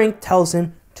Skinamarink tells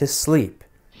him to sleep.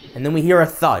 And then we hear a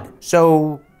thud.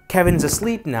 So Kevin's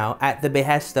asleep now at the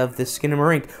behest of the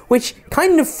Skinamarink, which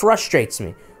kind of frustrates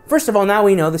me. First of all, now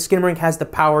we know the Skinamarink has the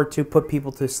power to put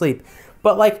people to sleep.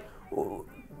 But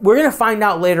we're gonna find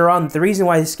out later on that the reason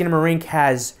why the Skinamarink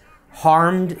has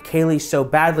harmed Kaylee so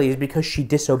badly is because she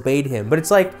disobeyed him. But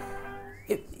it's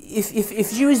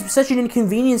if she was such an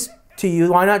inconvenience to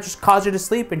you, why not just cause her to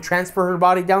sleep and transfer her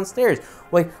body downstairs?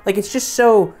 It's just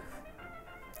so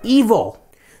evil.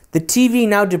 The TV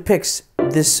now depicts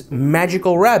this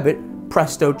magical rabbit,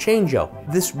 Presto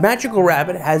Changeo. This magical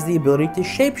rabbit has the ability to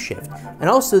shapeshift and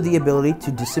also the ability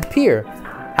to disappear.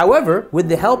 However, with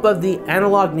the help of the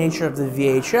analog nature of the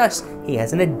VHS, he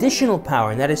has an additional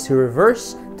power, and that is to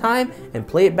reverse time and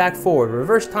play it back forward.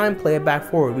 Reverse time, play it back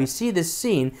forward. We see this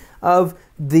scene of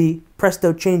the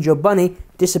Presto Changeo bunny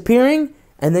disappearing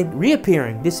and then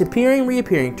reappearing, disappearing,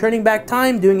 reappearing, turning back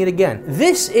time, doing it again.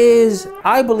 This is,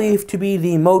 I believe, to be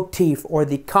the motif or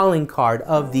the calling card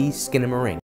of the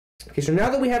Skinamarink. Okay, so now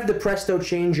that we have the Presto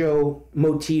Changeo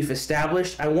motif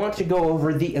established, I want to go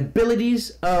over the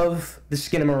abilities of the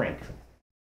Skinamarink.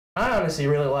 I honestly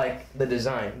really like the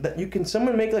design.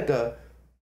 Someone make an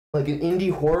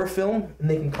indie horror film, and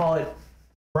they can call it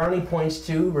Brownie Points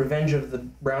 2, Revenge of the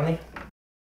Brownie.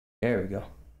 There we go.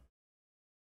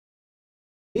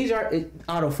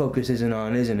 Autofocus isn't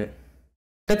on, isn't it?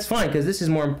 That's fine, because this is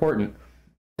more important.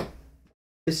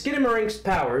 The Skinamarink's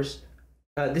powers,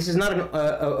 this is not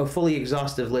a fully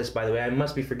exhaustive list, by the way. I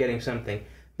must be forgetting something.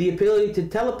 The ability to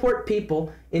teleport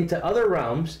people into other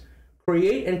realms,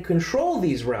 create and control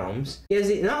these realms. He has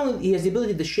the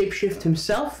ability to shapeshift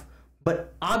himself,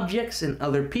 but objects and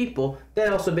other people.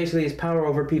 That also basically has power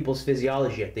over people's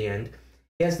physiology at the end.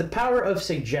 He has the power of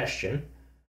suggestion,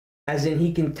 as in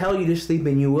he can tell you to sleep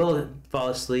and you will fall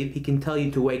asleep. He can tell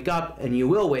you to wake up and you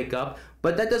will wake up,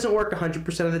 but that doesn't work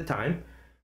 100% of the time.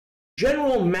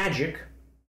 General magic,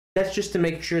 that's just to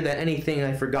make sure that anything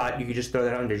I forgot, you could just throw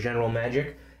that under general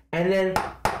magic. And then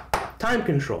time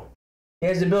control. He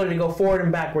has the ability to go forward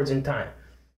and backwards in time.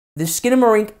 The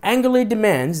Skinamarink angrily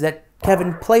demands that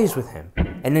Kevin plays with him.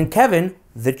 And then Kevin,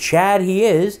 the Chad he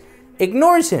is,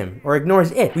 ignores him, or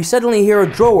ignores it. We suddenly hear a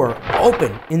drawer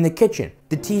open in the kitchen.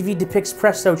 The TV depicts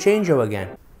Presto Changeo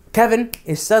again. Kevin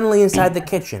is suddenly inside the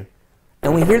kitchen,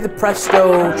 and we hear the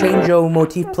Presto Changeo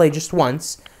motif play just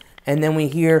once, and then we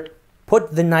hear,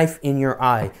 put the knife in your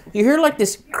eye. You hear like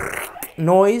this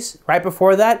noise right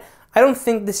before that. I don't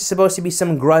think this is supposed to be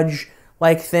some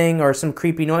grudge-like thing or some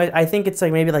creepy noise. I think it's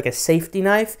like maybe like a safety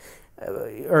knife,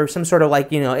 or some sort of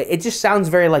like, it just sounds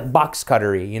very like box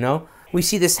cuttery, We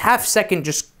see this half-second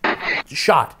just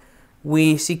shot,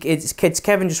 we see it's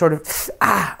Kevin just sort of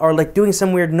or like doing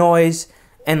some weird noise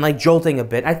and like jolting a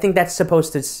bit. I think that's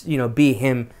supposed to, be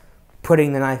him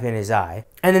putting the knife in his eye.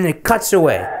 And then it cuts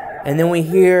away. And then we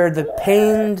hear the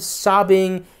pained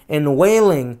sobbing and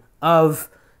wailing of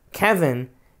Kevin,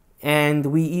 and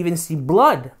we even see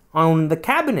blood on the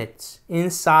cabinets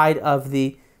inside of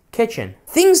the kitchen.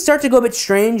 Things start to go a bit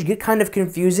strange, get kind of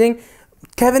confusing.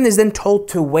 Kevin is then told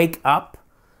to wake up.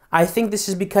 I think this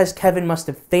is because Kevin must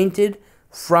have fainted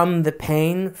from the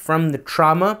pain, from the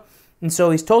trauma. And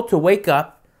so he's told to wake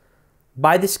up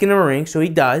by the Skinamarink, so he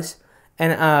does.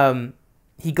 And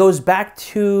he goes back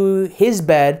to his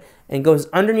bed and goes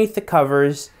underneath the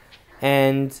covers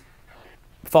and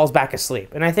falls back asleep.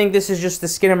 And I think this is just the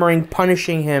Skinamarink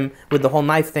punishing him with the whole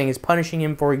knife thing, is punishing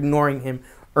him for ignoring him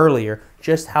earlier,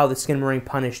 just how the Skinamarink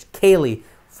punished Kaylee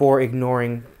for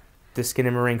ignoring the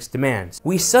Skinamarink's demands.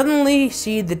 We suddenly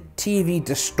see the TV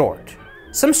distort.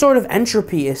 Some sort of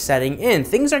entropy is setting in.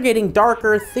 Things are getting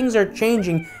darker, things are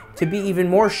changing to be even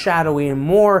more shadowy and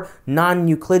more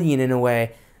non-Euclidean in a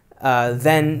way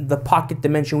than the pocket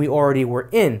dimension we already were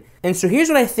in. And so here's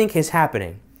what I think is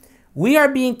happening. We are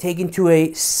being taken to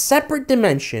a separate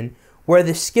dimension where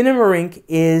the Skinamarink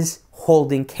is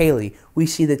holding Kaylee. We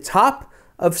see the top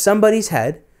of somebody's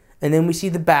head, and then we see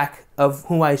the back of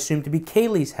who I assume to be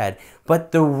Kaylee's head.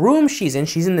 But the room she's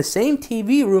in the same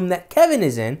TV room that Kevin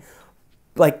is in,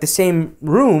 like the same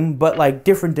room, but like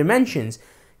different dimensions.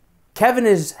 Kevin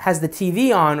has the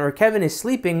TV on, or Kevin is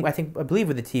sleeping, I believe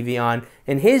with the TV on,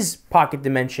 in his pocket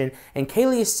dimension, and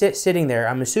Kaylee is sitting there,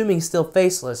 I'm assuming still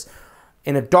faceless,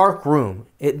 in a dark room.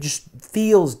 It just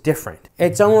feels different.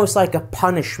 It's almost like a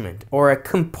punishment or a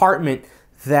compartment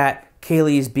that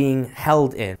Kaylee is being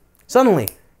held in. Suddenly,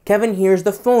 Kevin hears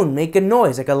the phone make a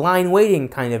noise, like a line waiting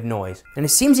kind of noise. And it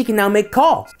seems he can now make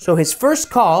calls. So his first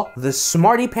call, the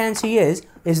smarty pants he is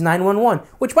 911.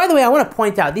 Which, by the way, I want to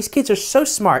point out, these kids are so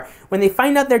smart. When they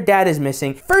find out their dad is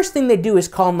missing, first thing they do is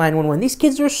call 911. These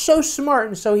kids are so smart,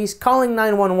 and so he's calling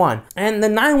 911. And the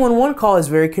 911 call is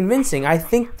very convincing. I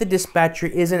think the dispatcher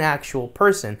is an actual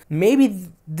person. Maybe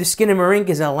the Skinamarink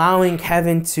is allowing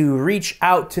Kevin to reach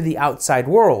out to the outside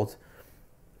world,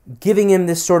 giving him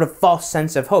this sort of false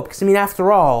sense of hope. Because, I mean,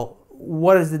 after all,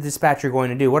 what is the dispatcher going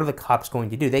to do? What are the cops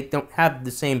going to do? They don't have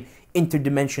the same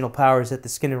interdimensional powers that the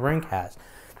Skinamarink has.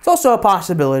 It's also a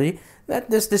possibility that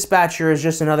this dispatcher is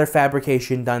just another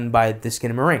fabrication done by the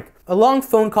Skinamarink. A long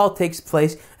phone call takes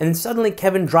place, and then suddenly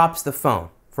Kevin drops the phone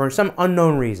for some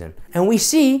unknown reason. And we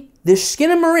see the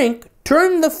Skinamarink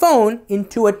turn the phone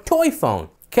into a toy phone.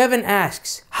 Kevin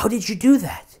asks, "How did you do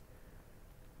that?"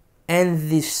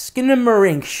 And the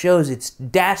Skinamarink shows its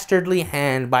dastardly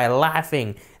hand by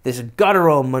laughing, this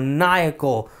guttural,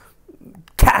 maniacal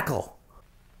cackle.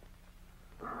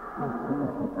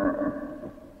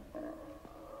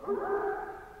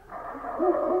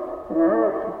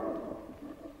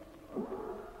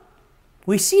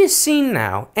 We see a scene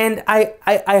now, and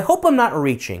I hope I'm not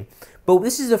reaching, but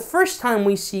this is the first time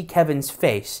we see Kevin's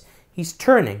face. He's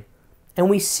turning, and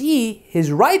we see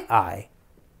his right eye.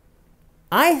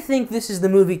 I think this is the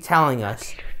movie telling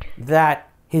us that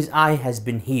his eye has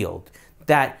been healed,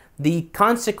 that the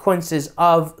consequences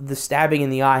of the stabbing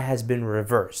in the eye has been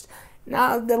reversed.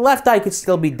 Now, the left eye could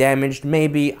still be damaged,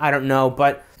 maybe, I don't know,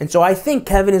 and so I think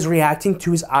Kevin is reacting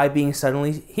to his eye being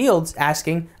suddenly healed,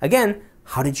 asking, again,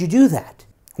 how did you do that?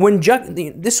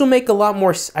 This will make a lot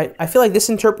more, I feel like this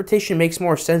interpretation makes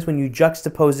more sense when you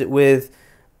juxtapose it with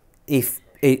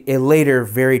a later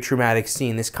very traumatic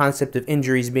scene, this concept of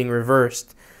injuries being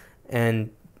reversed and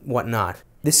whatnot.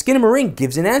 The Skinamarink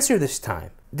gives an answer this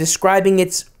time, describing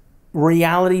its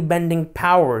reality-bending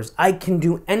powers. I can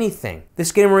do anything. The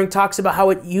Skinamarink talks about how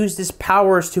it used its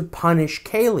powers to punish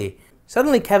Kaylee.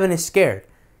 Suddenly Kevin is scared.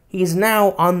 He is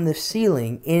now on the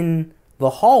ceiling in the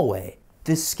hallway.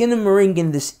 The Skinamarink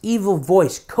in this evil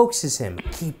voice coaxes him,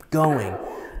 keep going.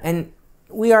 And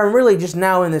we are really just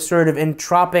now in this sort of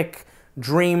entropic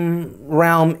dream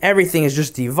realm. Everything is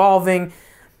just evolving.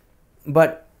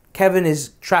 But Kevin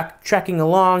is trekking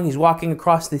along. He's walking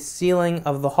across the ceiling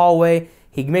of the hallway.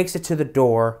 He makes it to the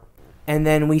door, and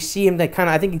then we see him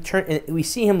we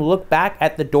see him look back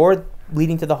at the door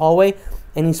leading to the hallway,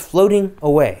 and he's floating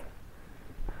away,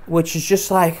 which is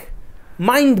just like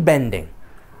mind-bending.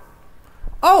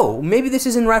 Oh, maybe this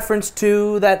is in reference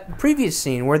to that previous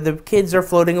scene where the kids are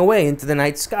floating away into the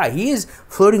night sky. He is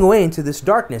floating away into this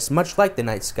darkness, much like the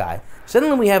night sky.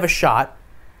 Suddenly we have a shot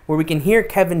where we can hear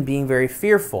Kevin being very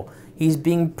fearful. He's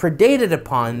being predated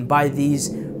upon by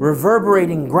these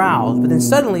reverberating growls, but then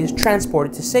suddenly is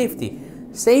transported to safety.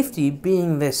 Safety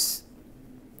being this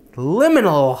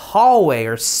liminal hallway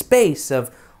or space of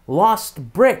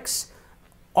lost bricks,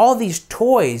 all these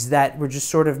toys that were just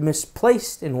sort of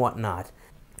misplaced and whatnot.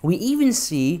 We even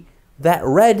see that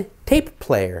red tape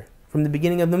player from the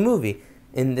beginning of the movie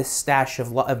in this stash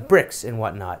of bricks and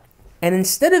whatnot. And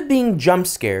instead of being jump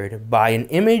scared by an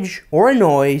image or a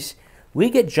noise, we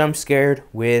get jump scared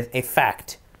with a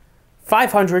fact.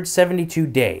 572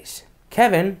 days.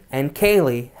 Kevin and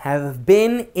Kaylee have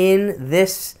been in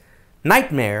this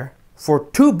nightmare for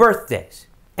 2 birthdays.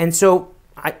 And so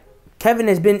Kevin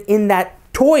has been in that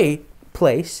toy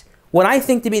place, what I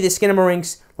think to be the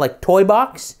Skinamarink's like toy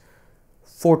box,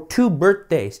 for 2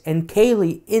 birthdays. And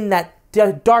Kaylee in that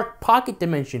dark pocket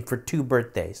dimension for 2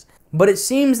 birthdays. But it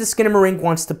seems the Skinamarink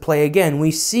wants to play again.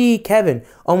 We see Kevin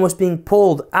almost being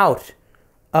pulled out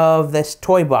of this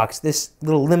toy box, this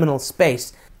little liminal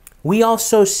space. We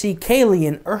also see Kaylee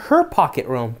in her pocket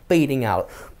realm fading out.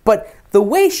 But the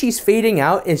way she's fading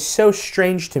out is so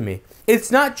strange to me.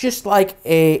 It's not just like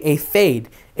a fade.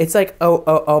 It's like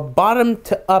a bottom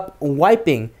to up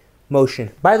wiping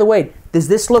motion. By the way, does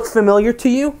this look familiar to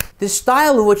you? The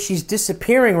style of which she's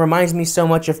disappearing reminds me so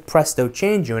much of Presto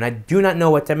Changeo, and I do not know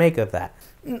what to make of that.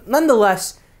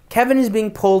 Nonetheless, Kevin is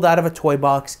being pulled out of a toy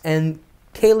box, and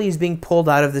Kaylee is being pulled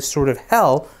out of this sort of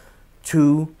hell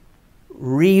to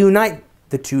reunite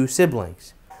the 2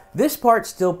 siblings. This part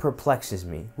still perplexes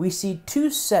me. We see 2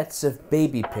 sets of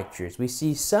baby pictures. We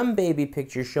see some baby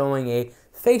picture showing a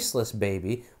faceless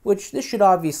baby, which this should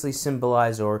obviously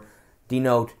symbolize or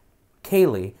denote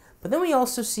Kaylee. But then we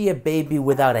also see a baby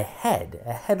without a head,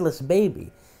 a headless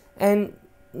baby. And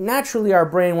naturally our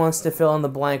brain wants to fill in the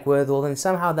blank with, well, then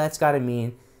somehow that's got to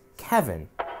mean Kevin.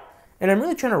 And I'm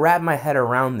really trying to wrap my head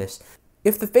around this.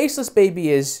 If the faceless baby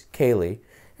is Kaylee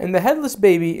and the headless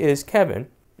baby is Kevin,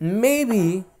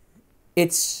 maybe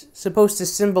it's supposed to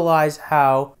symbolize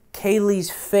how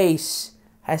Kaylee's face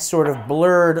has sort of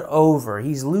blurred over.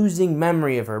 He's losing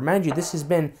memory of her. Mind you, this has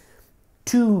been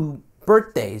 2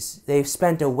 birthdays they've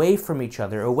spent away from each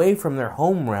other, away from their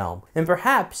home realm. And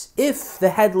perhaps if the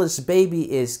headless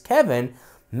baby is Kevin,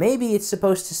 maybe it's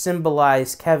supposed to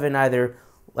symbolize Kevin either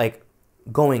like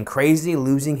going crazy,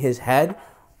 losing his head,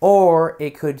 or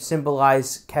it could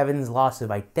symbolize Kevin's loss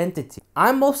of identity.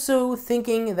 I'm also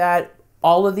thinking that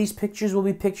all of these pictures will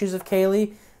be pictures of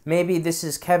Kaylee. Maybe this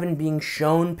is Kevin being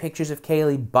shown pictures of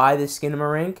Kaylee by the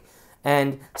Skinamarink,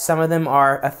 and some of them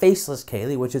are a faceless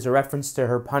Kaylee, which is a reference to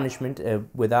her punishment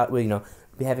without,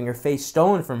 having her face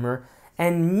stolen from her.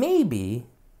 And maybe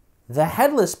the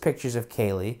headless pictures of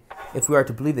Kaylee, if we are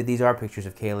to believe that these are pictures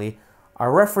of Kaylee, are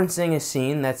referencing a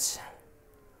scene that's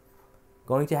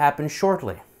going to happen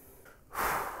shortly.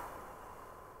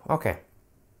 Okay.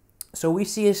 So we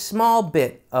see a small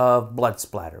bit of blood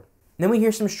splatter. Then we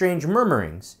hear some strange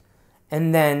murmurings.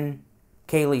 And then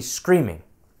Kaylee screaming.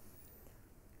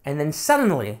 And then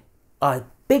suddenly, a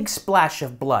big splash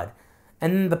of blood.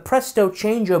 And then the Presto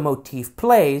Changeo motif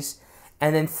plays,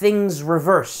 and then things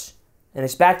reverse. And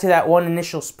it's back to that one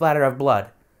initial splatter of blood.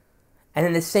 And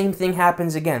then the same thing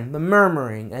happens again. The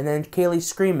murmuring, and then Kaylee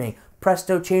screaming.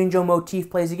 Presto Changeo motif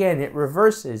plays again. It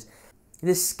reverses.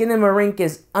 The Skinamarink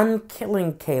is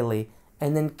unkilling Kaylee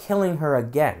and then killing her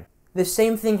again. The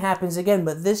same thing happens again,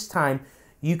 but this time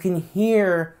you can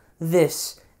hear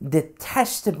this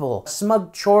detestable,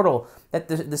 smug chortle that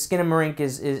the Skinamarink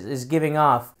is giving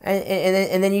off,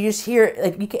 and then you just hear,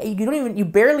 like, you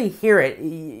barely hear it.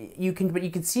 But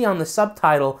you can see on the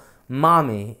subtitle,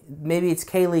 "Mommy." Maybe it's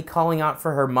Kaylee calling out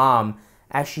for her mom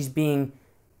as she's being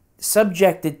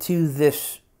subjected to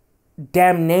this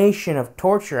damnation of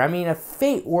torture. I mean, a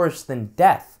fate worse than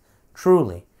death,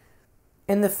 truly.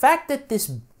 And the fact that this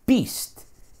beast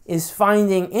is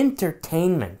finding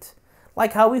entertainment,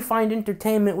 like how we find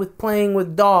entertainment with playing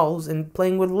with dolls and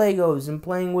playing with Legos and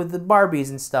playing with the Barbies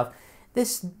and stuff,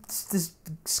 this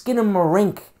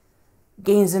Skinamarink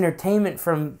gains entertainment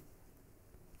from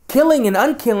killing and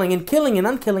unkilling and killing and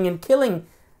unkilling and killing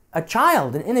a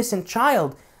child, an innocent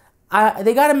child.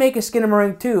 They got to make a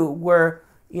Skinamarink too, where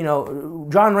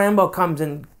John Rambo comes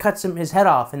and cuts his head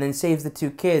off and then saves the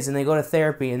 2 kids, and they go to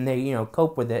therapy and they,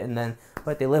 cope with it, and then,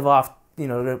 but they live off,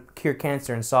 to cure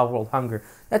cancer and solve world hunger.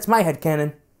 That's my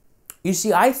headcanon. You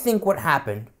see, I think what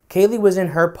happened, Kaylee was in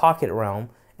her pocket realm,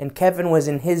 and Kevin was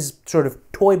in his sort of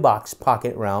toy box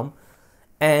pocket realm,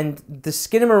 and the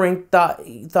Skinamarink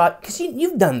thought, because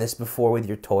you've done this before with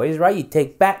your toys, right? You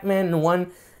take Batman in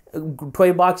one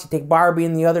toy box, you take Barbie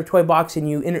in the other toy box, and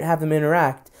you have them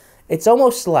interact. It's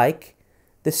almost like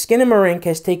the Skinamarink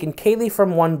has taken Kaylee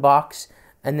from one box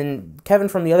and then Kevin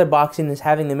from the other box and is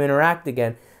having them interact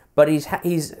again. But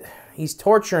he's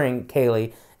torturing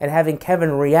Kaylee and having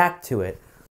Kevin react to it.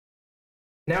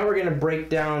 Now we're going to break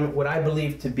down what I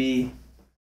believe to be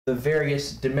the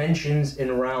various dimensions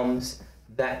and realms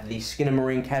that the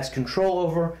Skinamarink has control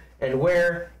over and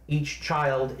where each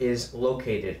child is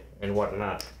located and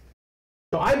whatnot.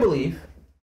 So I believe,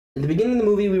 in the beginning of the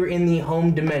movie, we were in the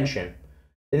home dimension.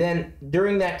 And then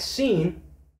during that scene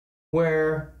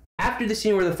where, after the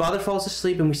scene where the father falls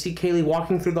asleep and we see Kaylee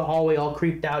walking through the hallway all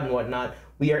creeped out and whatnot,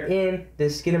 we are in the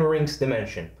Skinamarink's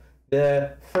dimension.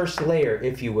 The first layer,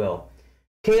 if you will.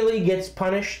 Kaylee gets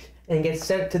punished and gets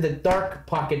sent to the dark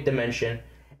pocket dimension.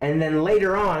 And then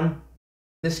later on,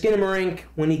 the Skinamarink,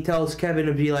 when he tells Kevin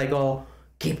to be like, oh,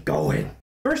 keep going.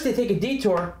 First they take a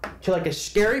detour to like a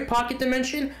scary pocket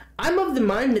dimension. I'm of the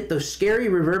mind that those scary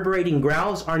reverberating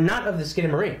growls are not of the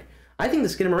Skinamarink. I think the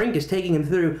Skinamarink is taking him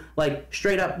through like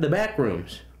straight up the back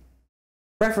rooms.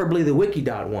 Preferably the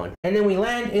Wikidot one. And then we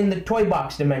land in the toy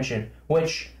box dimension,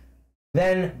 which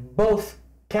then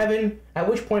at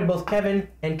which point both Kevin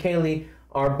and Kaylee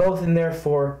are both in there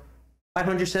for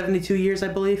 572 years, I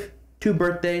believe. 2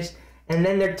 birthdays. And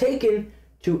then they're taken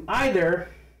to either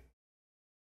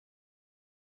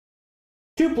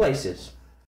 2 places.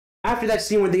 After that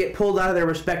scene where they get pulled out of their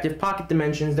respective pocket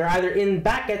dimensions, they're either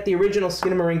back at the original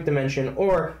Skinamarink dimension,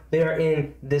 or they are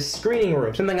in the screening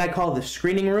room, something I call the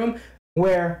screening room,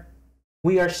 where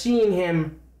we are seeing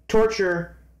him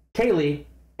torture Kaylee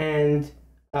and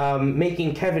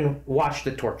making Kevin watch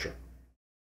the torture.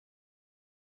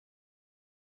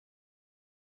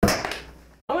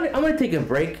 I'm gonna take a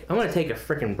break. I'm gonna take a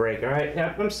freaking break, alright?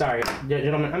 Yeah, I'm sorry,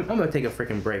 gentlemen. I'm gonna take a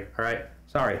freaking break, alright?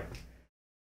 Sorry.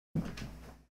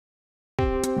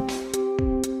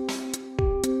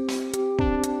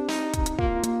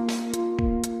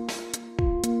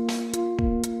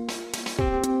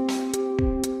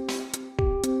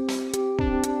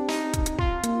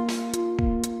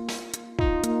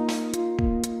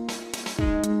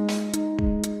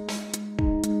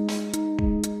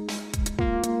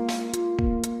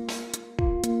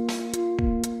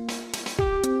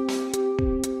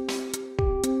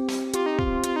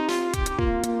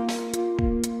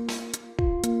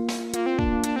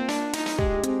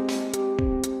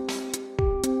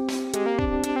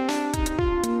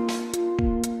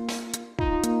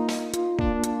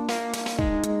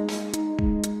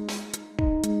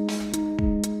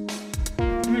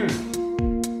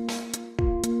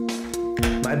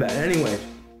 My bad. Anyways.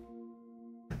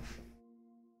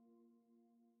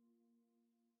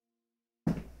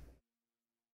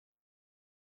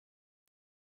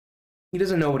 He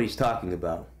doesn't know what he's talking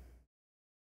about.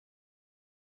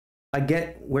 I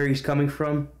get where he's coming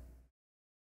from,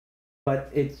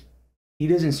 but he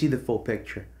doesn't see the full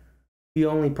picture. He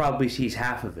only probably sees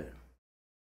half of it.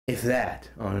 If that,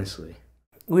 honestly.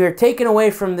 We are taken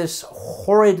away from this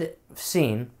horrid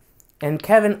scene, and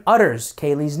Kevin utters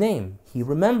Kaylee's name. He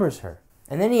remembers her.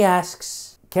 And then he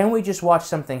asks, can we just watch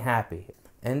something happy?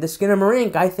 And the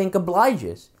Skinamarink, I think,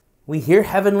 obliges. We hear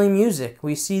heavenly music.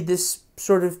 We see this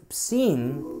sort of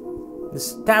scene,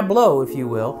 this tableau, if you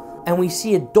will, and we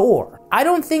see a door. I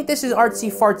don't think this is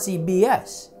artsy-fartsy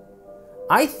BS.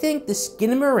 I think the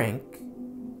Skinamarink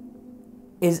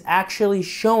is actually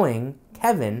showing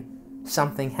Kevin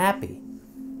something happy.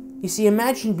 You see,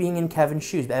 imagine being in Kevin's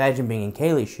shoes. Imagine being in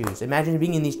Kaylee's shoes. Imagine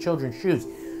being in these children's shoes.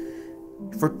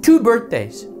 For 2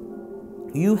 birthdays,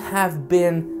 you have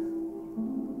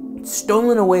been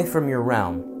stolen away from your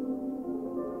realm.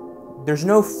 There's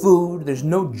no food, there's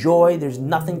no joy, there's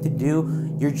nothing to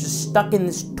do. You're just stuck in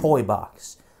this toy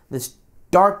box. This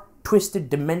dark, twisted,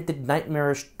 demented,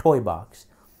 nightmarish toy box.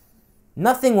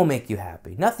 Nothing will make you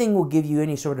happy. Nothing will give you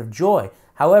any sort of joy.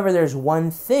 However, there's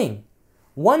one thing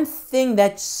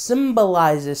that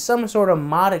symbolizes some sort of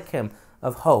modicum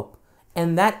of hope,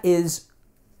 and that is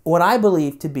what I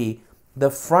believe to be the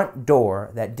front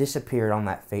door that disappeared on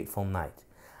that fateful night.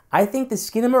 I think the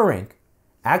Skinamarink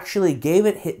actually gave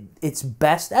it its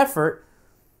best effort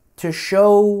to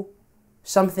show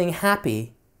something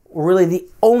happy, or really the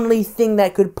only thing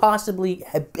that could possibly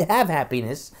have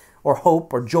happiness or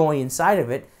hope or joy inside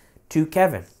of it, to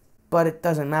Kevin. But it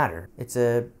doesn't matter. It's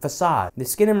a facade. The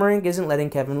Skinamarink isn't letting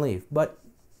Kevin leave, but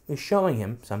is showing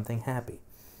him something happy.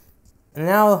 And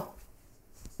now,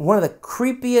 one of the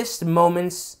creepiest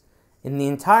moments in the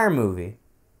entire movie,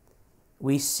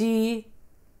 we see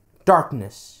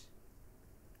darkness.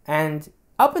 And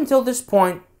up until this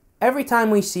point, every time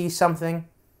we see something,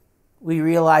 we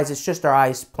realize it's just our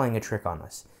eyes playing a trick on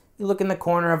us. You look in the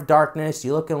corner of darkness,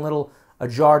 you look in a little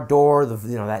ajar door,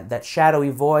 that shadowy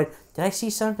void. Did I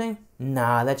see something?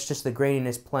 Nah, that's just the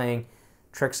graininess playing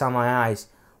tricks on my eyes.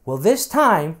 Well, this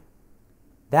time,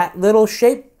 that little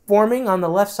shape forming on the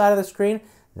left side of the screen,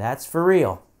 that's for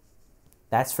real.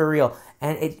 That's for real.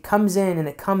 And it comes in and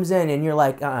it comes in and you're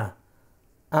like,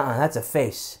 that's a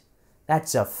face.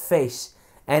 That's a face.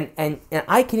 And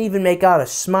I can even make out a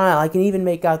smile. I can even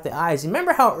make out the eyes.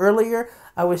 Remember how earlier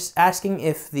I was asking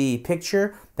if the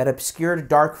picture, that obscured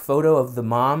dark photo of the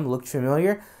mom, looked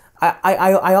familiar?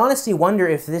 I honestly wonder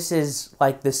if this is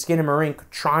like the Skinamarink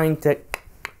trying to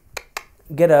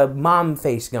get a mom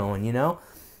face going, you know?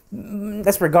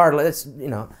 That's regardless, you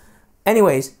know.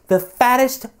 Anyways, the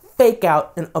fattest fake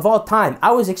out of all time.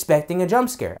 I was expecting a jump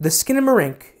scare. The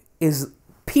Skinamarink is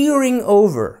peering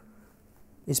over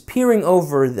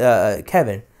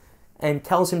Kevin and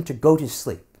tells him to go to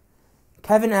sleep.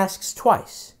 Kevin asks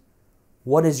twice,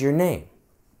 "What is your name?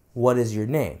 What is your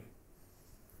name?"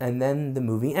 And then the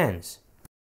movie ends.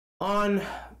 On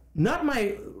not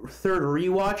my third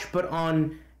rewatch, but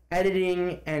on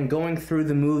editing and going through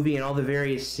the movie and all the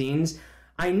various scenes,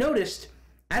 I noticed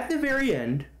at the very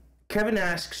end, Kevin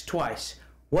asks twice,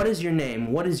 "What is your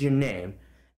name? What is your name?"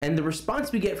 And the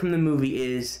response we get from the movie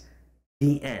is,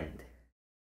 "The end."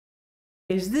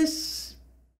 Is this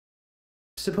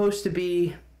supposed to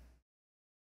be...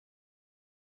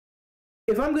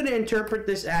 If I'm going to interpret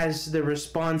this as the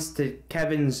response to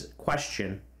Kevin's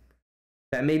question,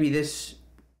 that maybe this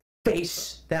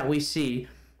face that we see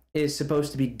is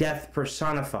supposed to be death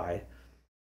personified,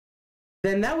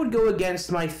 then that would go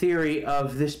against my theory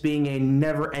of this being a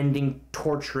never-ending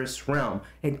torturous realm.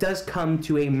 It does come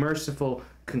to a merciful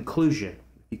conclusion.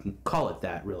 You can call it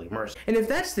that, really, merciful. And if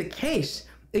that's the case,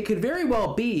 it could very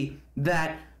well be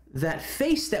that that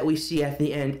face that we see at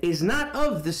the end is not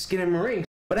of the Skinamarink,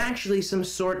 but actually some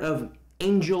sort of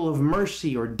angel of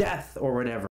mercy or death or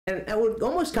whatever. And that would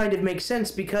almost kind of make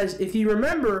sense, because if you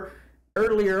remember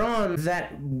earlier on,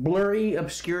 that blurry,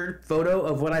 obscured photo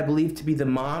of what I believe to be the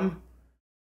mom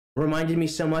reminded me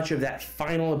so much of that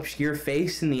final obscure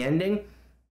face in the ending.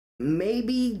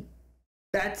 Maybe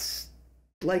that's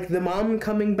like the mom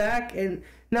coming back. And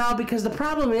no, because the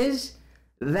problem is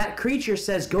that creature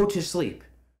says go to sleep,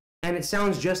 and it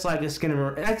sounds just like the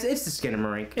Skinamarink. It's the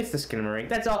Skinamarink. It's the Skinamarink.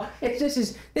 That's all. That's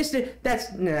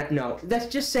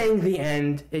just saying the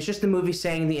end. It's just the movie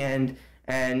saying the end,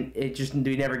 and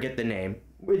we never get the name.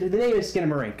 The name is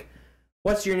Skinamarink.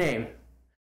 What's your name?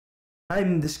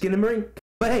 I'm the Skinamarink.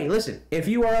 But hey, listen, if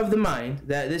you are of the mind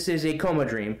that this is a coma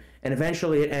dream, and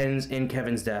eventually it ends in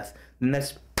Kevin's death, then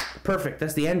that's perfect.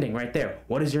 That's the ending right there.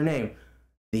 What is your name?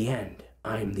 The end.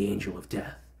 I'm the angel of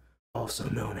death, also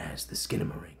known as the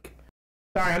Skinamarink.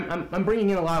 Sorry, I'm bringing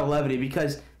in a lot of levity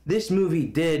because this movie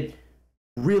did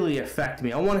really affect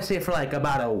me. I want to say for like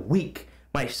about a week,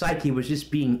 my psyche was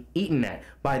just being eaten at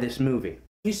by this movie.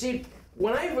 You see,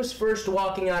 when I was first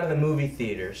walking out of the movie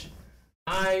theaters,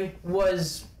 I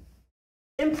was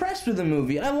impressed with the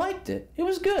movie. I liked it. It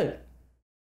was good.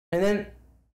 And then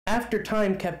after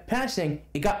time kept passing,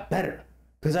 it got better.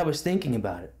 Because I was thinking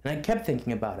about it, and I kept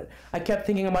thinking about it. I kept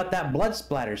thinking about that blood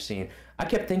splatter scene. I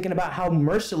kept thinking about how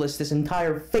merciless this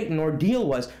entire fate and ordeal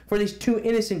was for these two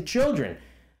innocent children.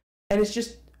 And it's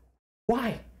just,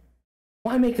 why?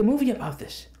 Why make a movie about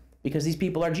this? Because these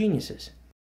people are geniuses.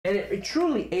 And it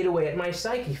truly ate away at my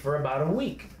psyche for about a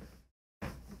week.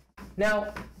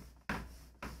 Now,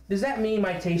 does that mean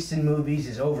my taste in movies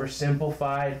is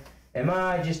oversimplified? Am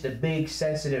I just a big,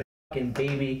 sensitive fucking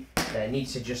baby that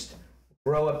needs to just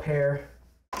grow a pair?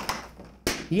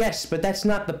 Yes, but that's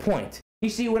not the point. You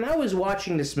see, when I was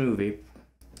watching this movie,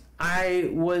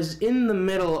 I was in the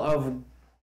middle of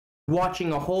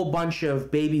watching a whole bunch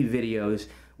of baby videos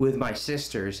with my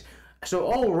sisters. So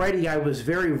already I was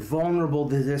very vulnerable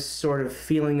to this sort of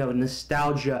feeling of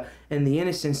nostalgia and the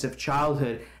innocence of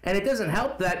childhood. And it doesn't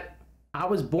help that I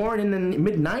was born in the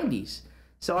mid-90s.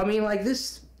 So, I mean, like,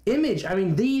 this image, I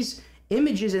mean, these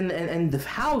images and the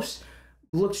house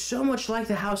looked so much like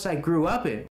the house I grew up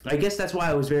in. I guess that's why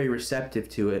I was very receptive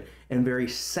to it and very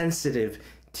sensitive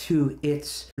to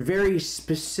its very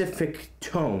specific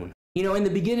tone. You know, in the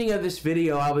beginning of this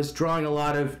video, I was drawing a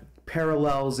lot of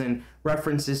parallels and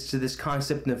references to this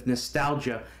concept of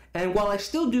nostalgia. And while I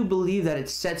still do believe that it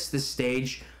sets the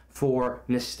stage for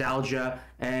nostalgia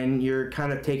and you're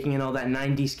kind of taking in all that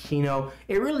 90s kino,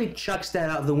 it really chucks that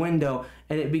out the window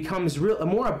and it becomes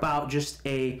more about just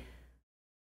a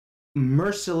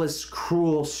merciless,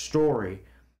 cruel story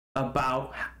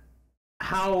about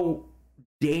how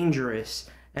dangerous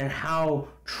and how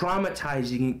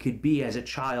traumatizing it could be as a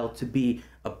child to be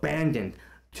abandoned,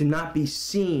 to not be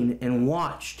seen and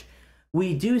watched.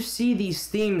 We do see these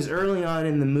themes early on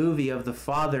in the movie of the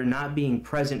father not being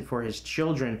present for his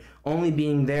children, only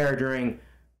being there during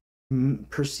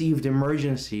perceived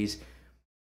emergencies.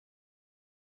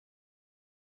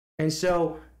 And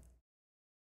so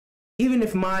even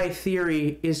if my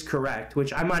theory is correct,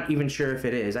 which I'm not even sure if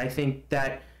it is, I think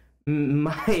that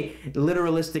my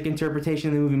literalistic interpretation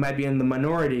of the movie might be in the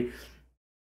minority,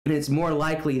 and it's more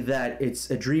likely that it's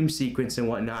a dream sequence and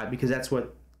whatnot, because that's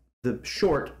what the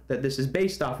short that this is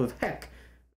based off of, heck,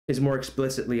 is more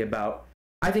explicitly about.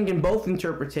 I think in both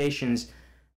interpretations,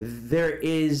 there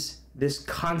is this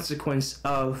consequence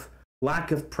of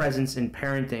lack of presence in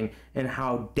parenting and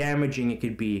how damaging it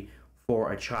could be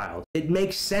for a child. It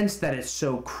makes sense that it's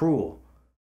so cruel.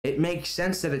 It makes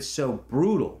sense that it's so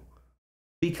brutal.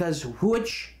 Because what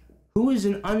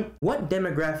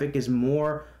demographic is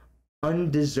more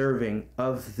undeserving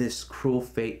of this cruel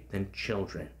fate than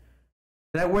children?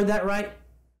 Did I word that right?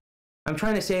 I'm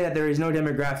trying to say that there is no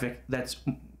demographic that's...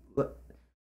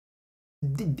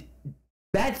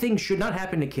 Bad things should not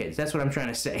happen to kids. That's what I'm trying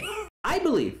to say. I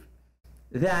believe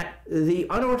that the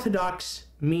unorthodox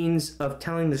means of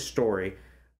telling the story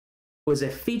was a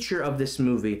feature of this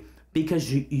movie,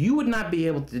 because you would not be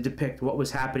able to depict what was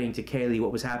happening to Kaylee,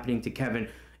 what was happening to Kevin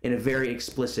in a very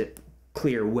explicit,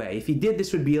 clear way. If you did,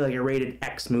 this would be like a rated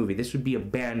X movie. This would be a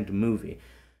banned movie.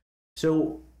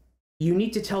 So you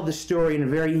need to tell the story in a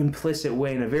very implicit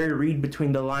way, in a very read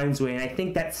between the lines way, and I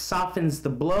think that softens the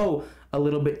blow a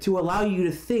little bit to allow you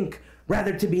to think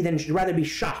rather be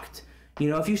shocked. You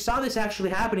know, if you saw this actually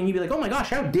happening, you'd be like, oh my gosh,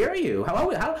 how dare you?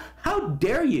 How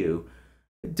dare you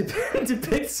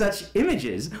depict such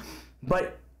images?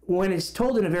 But when it's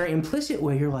told in a very implicit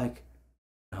way, you're like,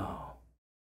 no,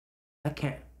 that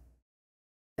can't.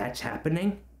 That's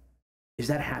happening? Is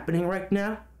that happening right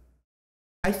now?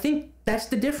 I think that's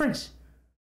the difference.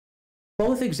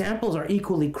 Both examples are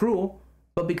equally cruel,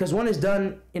 but because one is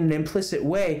done in an implicit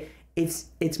way,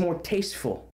 it's more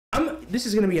tasteful. This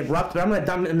is going to be abrupt, but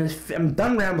I'm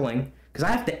done rambling because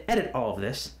I have to edit all of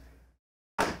this.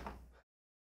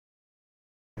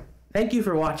 Thank you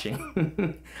for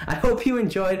watching. I hope you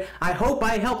enjoyed. I hope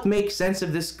I helped make sense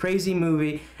of this crazy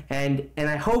movie, and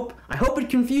I hope it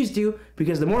confused you,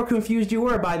 because the more confused you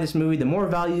were by this movie, the more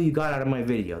value you got out of my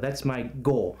video. That's my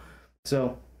goal.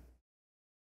 So,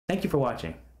 thank you for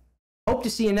watching. Hope to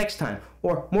see you next time,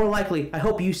 or more likely, I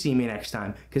hope you see me next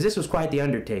time, because this was quite the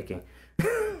undertaking.